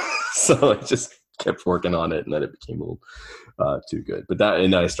right. So I just kept working on it, and then it became a little too good. But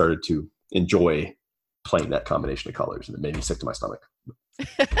then I started to enjoy playing that combination of colors, and it made me sick to my stomach.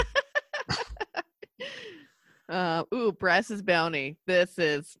 Brass's Bounty. This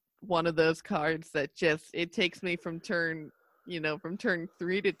is one of those cards that just, it takes me from turn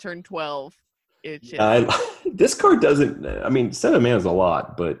 3 to turn 12. It just... this card doesn't, I mean, 7 mana is a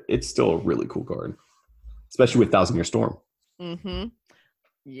lot, but it's still a really cool card, especially with Thousand Year Storm. Mm-hmm.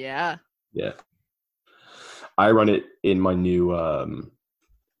 Yeah. Yeah. I run it in my new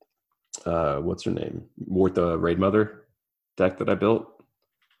what's her name? Wartha Raid Mother deck that I built,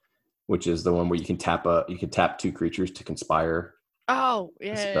 which is the one where you can tap 2 creatures to conspire. Oh,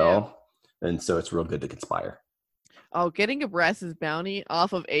 yeah. A spell. Yeah. And so it's real good to conspire. Oh, getting a Brass's Bounty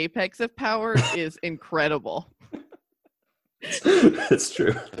off of Apex of Power is incredible. That's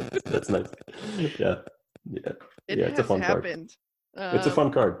true. That's nice. Yeah. It's a fun card. It's a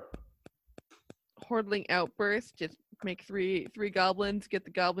fun card. Hordling Outburst. Just make three goblins. Get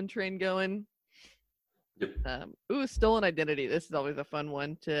the goblin train going. Yep. Stolen Identity. This is always a fun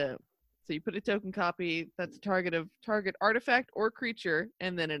one to. So you put a token copy that's target artifact or creature,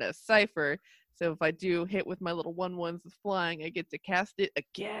 and then it has Cipher. So if I do hit with my little 1/1s with flying, I get to cast it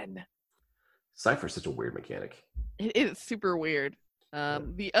again. Cipher's such a weird mechanic. It is super weird.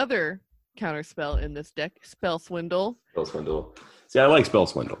 The other counter spell in this deck, Spell Swindle. Spell Swindle. See, I like Spell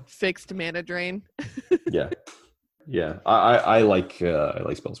Swindle. Fixed mana drain. Yeah. I like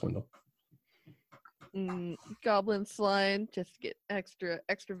Spell Swindle. Goblin Slime, just to get extra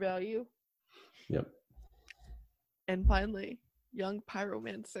value. Yep. And finally, Young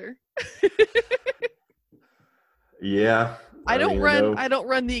Pyromancer. Yeah. I don't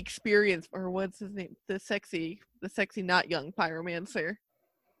run the experience, or what's his name? The sexy not young Pyromancer.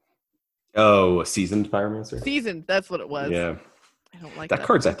 Oh, a seasoned Pyromancer? Seasoned, that's what it was. Yeah. I don't like that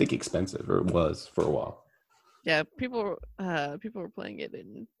card's, I think, expensive, or it was for a while. Yeah, people were playing it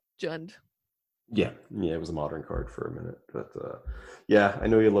in Jund. Yeah, it was a modern card for a minute, but yeah, I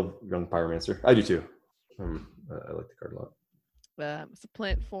know you love Young Pyromancer. I do too. I like the card a lot. It's a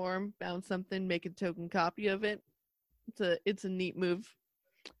plant form, bounce something, make a token copy of it. It's a neat move.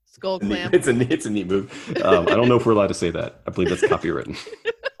 Skull Clamp. It's a neat move. I don't know if we're allowed to say that. I believe that's copywritten.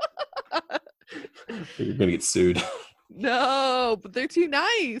 You're gonna get sued. No, but they're too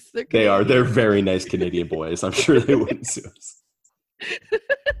nice. They are. They're very nice Canadian boys. I'm sure they wouldn't sue us.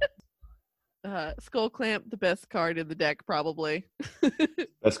 Skull Clamp, the best card in the deck, probably.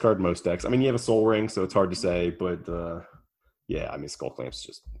 Best card in most decks. I mean, you have a Soul Ring, so it's hard to say, but yeah, I mean, Skull Clamp's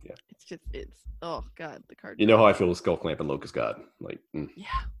just, yeah. It's oh god, the card. You know how I feel with Skull Clamp and Locust God. Like,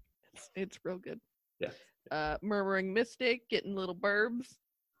 yeah, it's real good. Yeah. Murmuring Mystic, getting little burbs.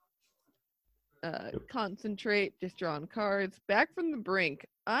 Concentrate, just drawing cards. Back from the Brink.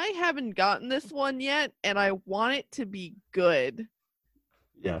 I haven't gotten this one yet, and I want it to be good.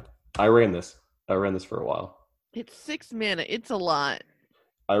 Yeah, I ran this for a while. It's 6 mana. It's a lot.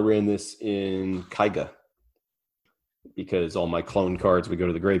 I ran this in Kaiga because all my clone cards would go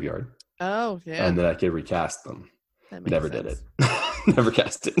to the graveyard. Oh, yeah. And then I could recast them. Never did it. Never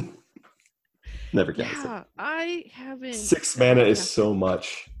cast it. Never cast it. I haven't. 6 mana is so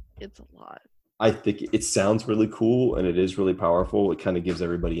much. It's a lot. I think it sounds really cool, and it is really powerful. It kind of gives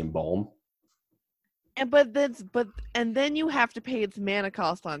everybody embalm. And then you have to pay its mana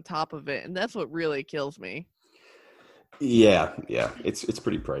cost on top of it, and that's what really kills me. Yeah, it's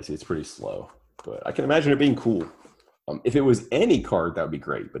pretty pricey. It's pretty slow, but I can imagine it being cool. If it was any card, that would be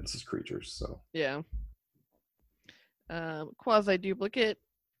great, but it's just creatures, so yeah. Quasi duplicate,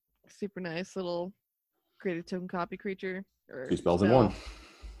 super nice little created token copy creature. 2 spells in 1.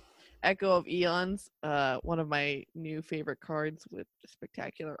 Echo of Eons, one of my new favorite cards with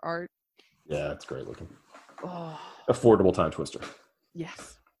spectacular art. Yeah, it's great looking. Oh. Affordable Time Twister.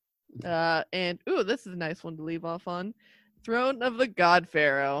 Yes. And this is a nice one to leave off on. Throne of the God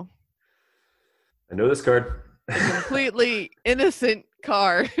Pharaoh. I know this card. A completely innocent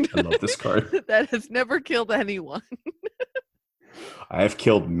card. I love this card. That has never killed anyone. I have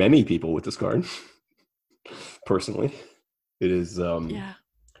killed many people with this card. Personally. It is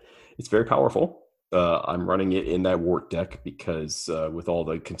it's very powerful. I'm running it in that Wart deck because with all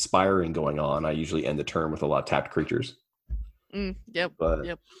the conspiring going on, I usually end the turn with a lot of tapped creatures. Yep. But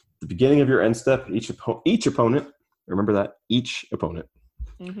Yep. the beginning of your end step, each opponent, remember that, each opponent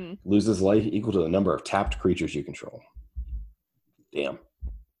loses life equal to the number of tapped creatures you control. Damn.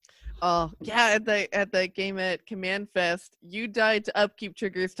 Oh yeah, at the game at Command Fest, you died to upkeep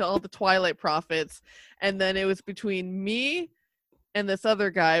triggers to all the Twilight Prophets, and then it was between me and this other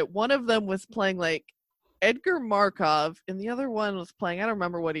guy. One of them was playing like Edgar Markov, and the other one was playing, I don't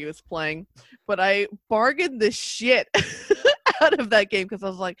remember what he was playing, but I bargained the shit out of that game because I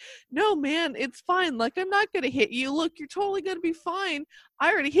was like, no man, it's fine, like I'm not gonna hit you, look, you're totally gonna be fine.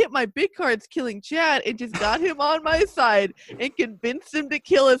 I already hit my big cards killing Chad and just got him on my side and convinced him to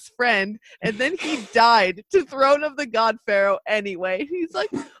kill his friend, and then he died to Throne of the God Pharaoh anyway. He's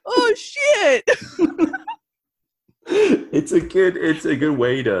like, oh shit. It's a good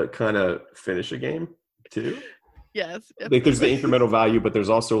way to kind of finish a game too. Yes, definitely. Like there's the incremental value, but there's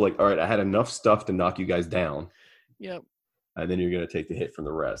also like, all right, I had enough stuff to knock you guys down. Yep. And then you're gonna take the hit from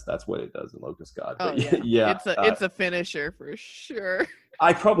the rest. That's what it does in Locust God. Oh, but yeah. It's a finisher for sure.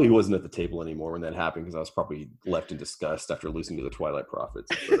 I probably wasn't at the table anymore when that happened because I was probably left in disgust after losing to the Twilight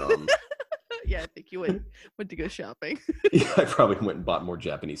Prophets. But, yeah, I think you went to go shopping. Yeah, I probably went and bought more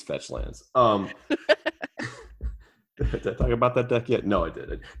Japanese fetch lands. Did I talk about that deck yet? No, I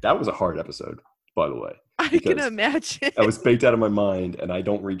didn't. That was a hard episode, by the way. I can imagine. I was baked out of my mind, and I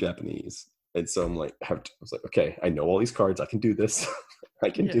don't read Japanese. And so I'm like, I was like, okay, I know all these cards. I can do this. I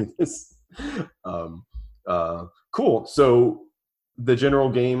can do this. Cool. So the general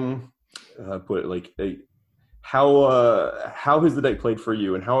game, put it like, how has the deck played for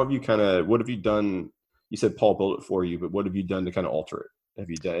you, and how have you what have you done? You said Paul built it for you, but what have you done to kind of alter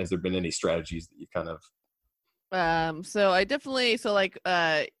it? Has there been any strategies that you kind of? So I definitely,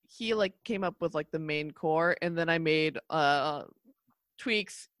 he like came up with like the main core, and then I made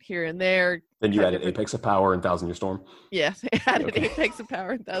tweaks here and there. Then you added Apex of Power and Thousand Year Storm? Yes, I added Apex of Power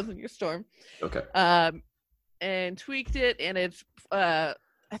and Thousand Year Storm. Okay. And tweaked it, and it's I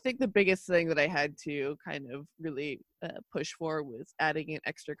think the biggest thing that I had to kind of really push for was adding an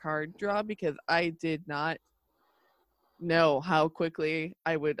extra card draw, because I did not know how quickly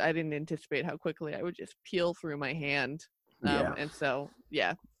I didn't anticipate how quickly I would just peel through my hand. And so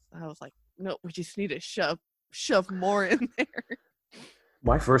I was like, no, we just need to shove more in there.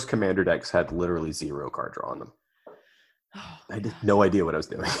 My first Commander decks had literally 0 card draw on them. I had no idea what I was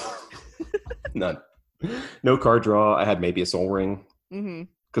doing. None. No card draw. I had maybe a Soul Ring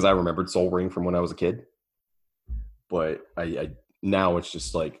because I remembered Soul Ring from when I was a kid. But I now it's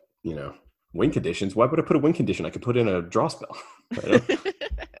just like, win conditions. Why would I put a win condition? I could put in a draw spell.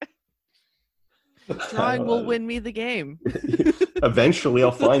 Drawing will win me the game. Eventually,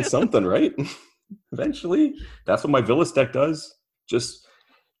 I'll find something, right? Eventually. That's what my Villas deck does. Just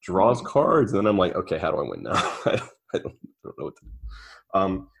draws cards. And then I'm like, okay, how do I win now? I don't know what to do.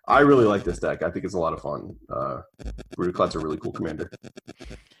 I really like this deck. I think it's a lot of fun. Rudiclat's a really cool commander.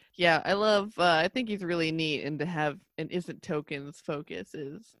 Yeah, I love. I think he's really neat, and to have an Isn't Tokens focus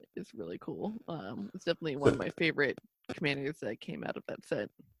is really cool. It's definitely one of my favorite commanders that came out of that set.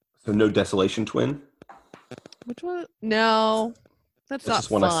 So no Desolation Twin? Which one? No, that's not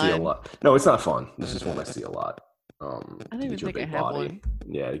just one fun. I see a lot. No, it's not fun. This is one I see a lot. I don't even think I have one.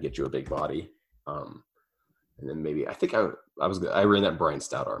 Yeah, to get you a big body. And then maybe I think I ran that Brian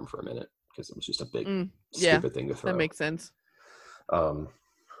Stout arm for a minute because it was just a big stupid thing to throw. That makes sense. And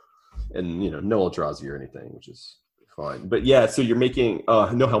no Eldrazi or anything, which is fine. But yeah, so you're making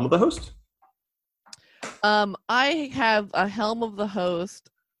no Helm of the Host? I have a Helm of the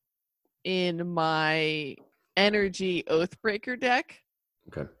Host in my Energy Oathbreaker deck.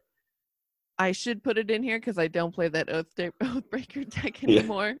 Okay. I should put it in here because I don't play that Oathbreaker deck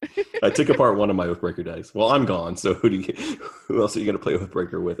anymore. Yeah. I took apart one of my Oathbreaker decks. Well, I'm gone, so who else are you going to play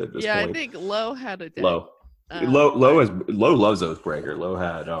Oathbreaker with at this point? I think Lowe had a deck. Lowe loves Oathbreaker. Lowe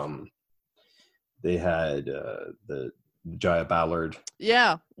had they had the Jaya Ballard.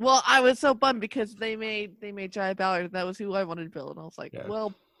 Yeah. Well, I was so bummed because they made Jaya Ballard, and that was who I wanted to build, and I was like,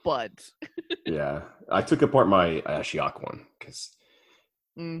 well, bud. Yeah, I took apart my Ashiok one because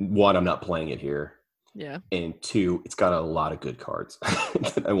one, I'm not playing it here. Yeah. And 2, it's got a lot of good cards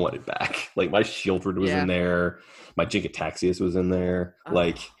that I wanted back. Like my Shieldred was in there, my Jig-Ataxius was in there,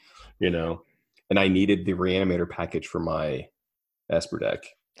 and I needed the Reanimator package for my Esper deck.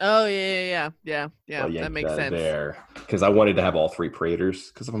 Oh yeah. That makes sense. There, because I wanted to have all 3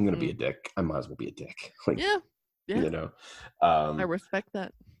 Praetors. Because if I'm going to be a dick, I might as well be a dick. I respect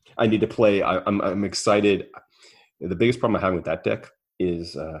that. I need to play. I'm excited. The biggest problem I have with that deck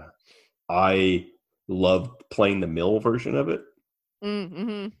is I love playing the mill version of it.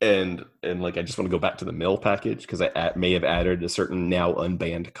 Mm-hmm. and like I just want to go back to the mill package because I may have added a certain now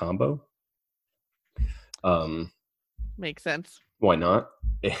unbanned combo. Makes sense. Why not?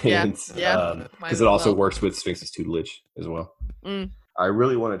 Yeah, And yeah. Might because as it also well. works with Sphinx's tutelage as well. Mm. I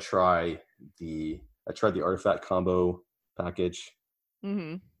really want to try I tried the artifact combo package,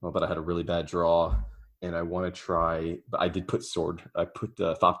 Mm-hmm. but I had a really bad draw, and I want to try. But I did put sword. I put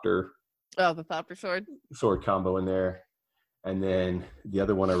the Thopter Oh, the Thopter sword combo in there, and then the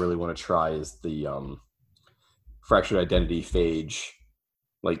other one I really want to try is the Fractured Identity Phage,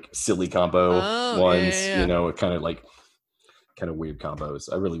 like silly combo Oh, ones. yeah. Kind of weird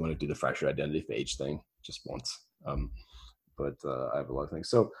combos. I really want to do the Fractured Identity Phage thing just once. But I have a lot of things.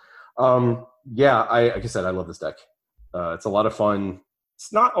 So, yeah, like I said, I love this deck. It's a lot of fun.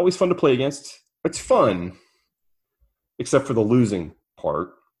 It's not always fun to play against. It's fun, except for the losing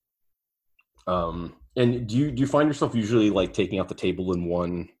part. And do you find yourself usually like taking out the table in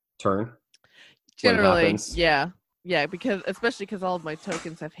one turn? Generally, yeah. Because especially because all of my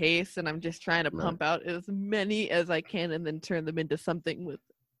tokens have haste, and I'm just trying to pump out as many as I can, and then turn them into something with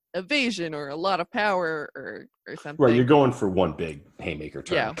evasion or a lot of power or something. Right, you're going for one big haymaker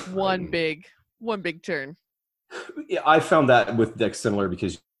turn. Yeah, one big turn. Yeah, I found that with decks similar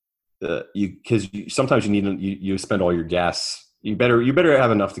because sometimes you spend all your gas. You better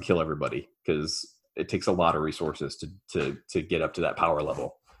have enough to kill everybody because it takes a lot of resources to get up to that power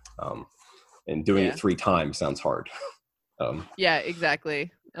level. And doing it 3 times sounds hard. Yeah,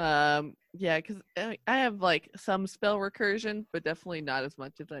 exactly. Yeah, because I have like some spell recursion, but definitely not as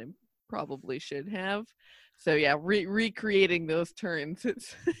much as I probably should have. So yeah, recreating those turns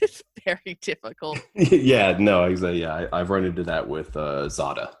it's very difficult. Yeah, no, exactly. Yeah, I've run into that with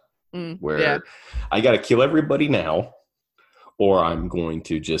Zada, where I got to kill everybody now, or I'm going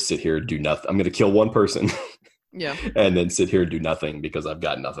to just sit here and do nothing. I'm going to kill one person, and then sit here and do nothing because I've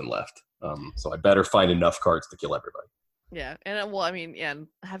got nothing left. So I better find enough cards to kill everybody. Yeah, and well, I mean, yeah,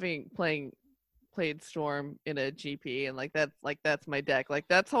 having played Storm in a GP, and that's my deck. Like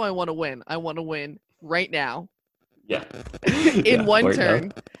that's how I want to win. I want to win right now. Yeah. In one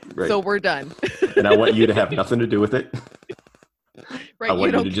turn. Right. So we're done. And I want you to have nothing to do with it. Right. I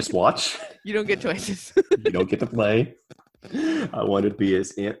want you to just watch. You don't get choices. You don't get to play. I want it to be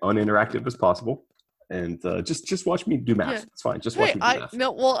as uninteractive as possible. And just watch me do math. Yeah. It's fine. Just watch me do math.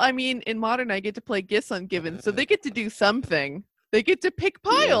 No, well, I mean, in Modern, I get to play Gifts Ungiven, so they get to do something. They get to pick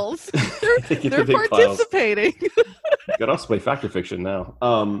piles. Yeah. They're participating. You could also play Fact or Fiction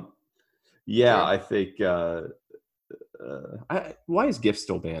now. Yeah, I think. Why is Gift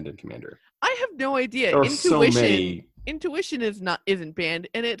still banned in Commander? I have no idea. There are so many. Intuition isn't banned,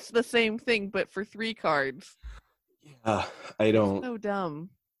 and it's the same thing, but for 3 cards. Yeah, I don't. It's so dumb.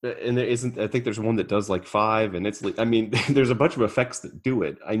 And there isn't. I think there's one that does like 5, and it's. I mean, there's a bunch of effects that do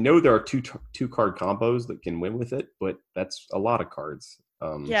it. I know there are two card combos that can win with it, but that's a lot of cards.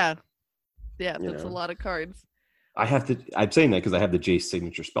 Yeah, that's a lot of cards. I'm saying that because I have the Jace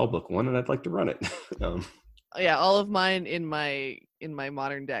signature spellbook one, and I'd like to run it. Yeah, all of mine in my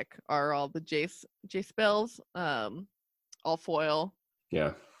Modern deck are all the Jace spells, all foil.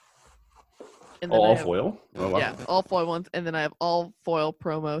 Yeah. And all foil? Oh, wow. Yeah, all foil ones, and then I have all foil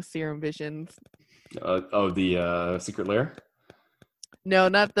promo Serum Visions. The Secret Lair? No,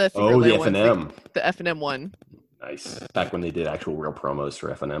 not the Secret Lair one. The FNM. The FNM one. Nice. Back when they did actual real promos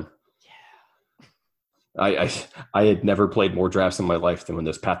for FNM. Yeah. I had never played more drafts in my life than when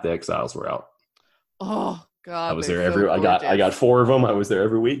those Path to Exiles were out. Oh God! I was there I got 4 of them. I was there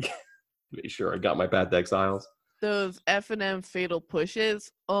every week. Make sure I got my Path to Exiles. Those FNM Fatal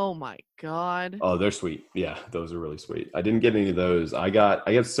Pushes. Oh my God! Oh, they're sweet. Yeah, those are really sweet. I didn't get any of those. I got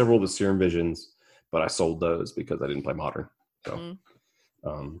several of the Serum Visions, but I sold those because I didn't play Modern. So,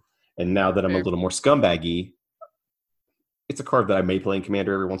 and now that I'm a little more scumbaggy, it's a card that I may play in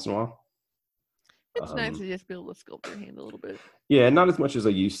Commander every once in a while. It's nice to just be able to sculpt your hand a little bit. Yeah, not as much as I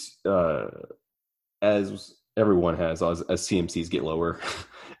used, as everyone has, as CMCs get lower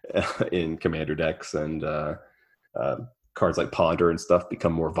in Commander decks, and cards like Ponder and stuff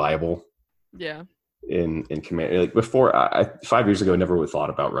become more viable. Yeah. In Commander, like before, 5 years ago, I never would have thought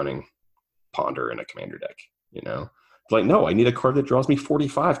about running Ponder in a Commander deck. You know, like no, I need a card that draws me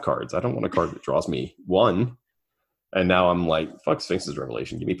 45 cards. I don't want a card that draws me 1. And now I'm like, fuck Sphinx's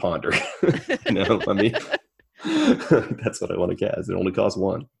Revelation. Give me Ponder. Let me. That's what I want to cast. It only costs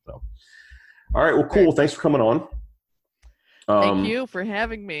 1. So, all right. Well, cool. Thanks for coming on. Thank you for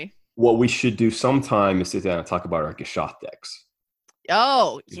having me. What we should do sometime is sit down and talk about our Gashoth decks.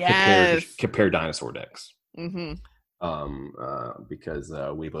 Oh, yes. Compare dinosaur decks. Mm-hmm. Because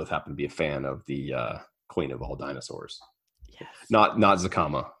we both happen to be a fan of the Queen of all dinosaurs. Yes. Not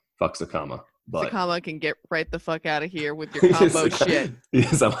Zakama. Fuck Zakama. But Zakama can get right the fuck out of here with your combo shit.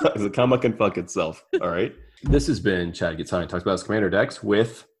 Yes, Zakama can fuck itself. All right. This has been Chad Gets High. Talks about his commander decks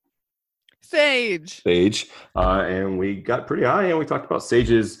with Sage. And we got pretty high, and we talked about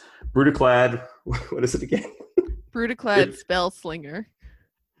Sage's Brutaclad. What is it again? Brutaclad Spellslinger.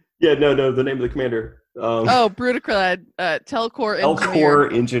 Yeah, no, the name of the commander. Brutaclad Telcor Engineer.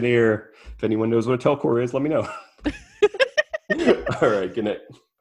 Telcor Engineer. If anyone knows what a Telcor is, let me know. All right, good night.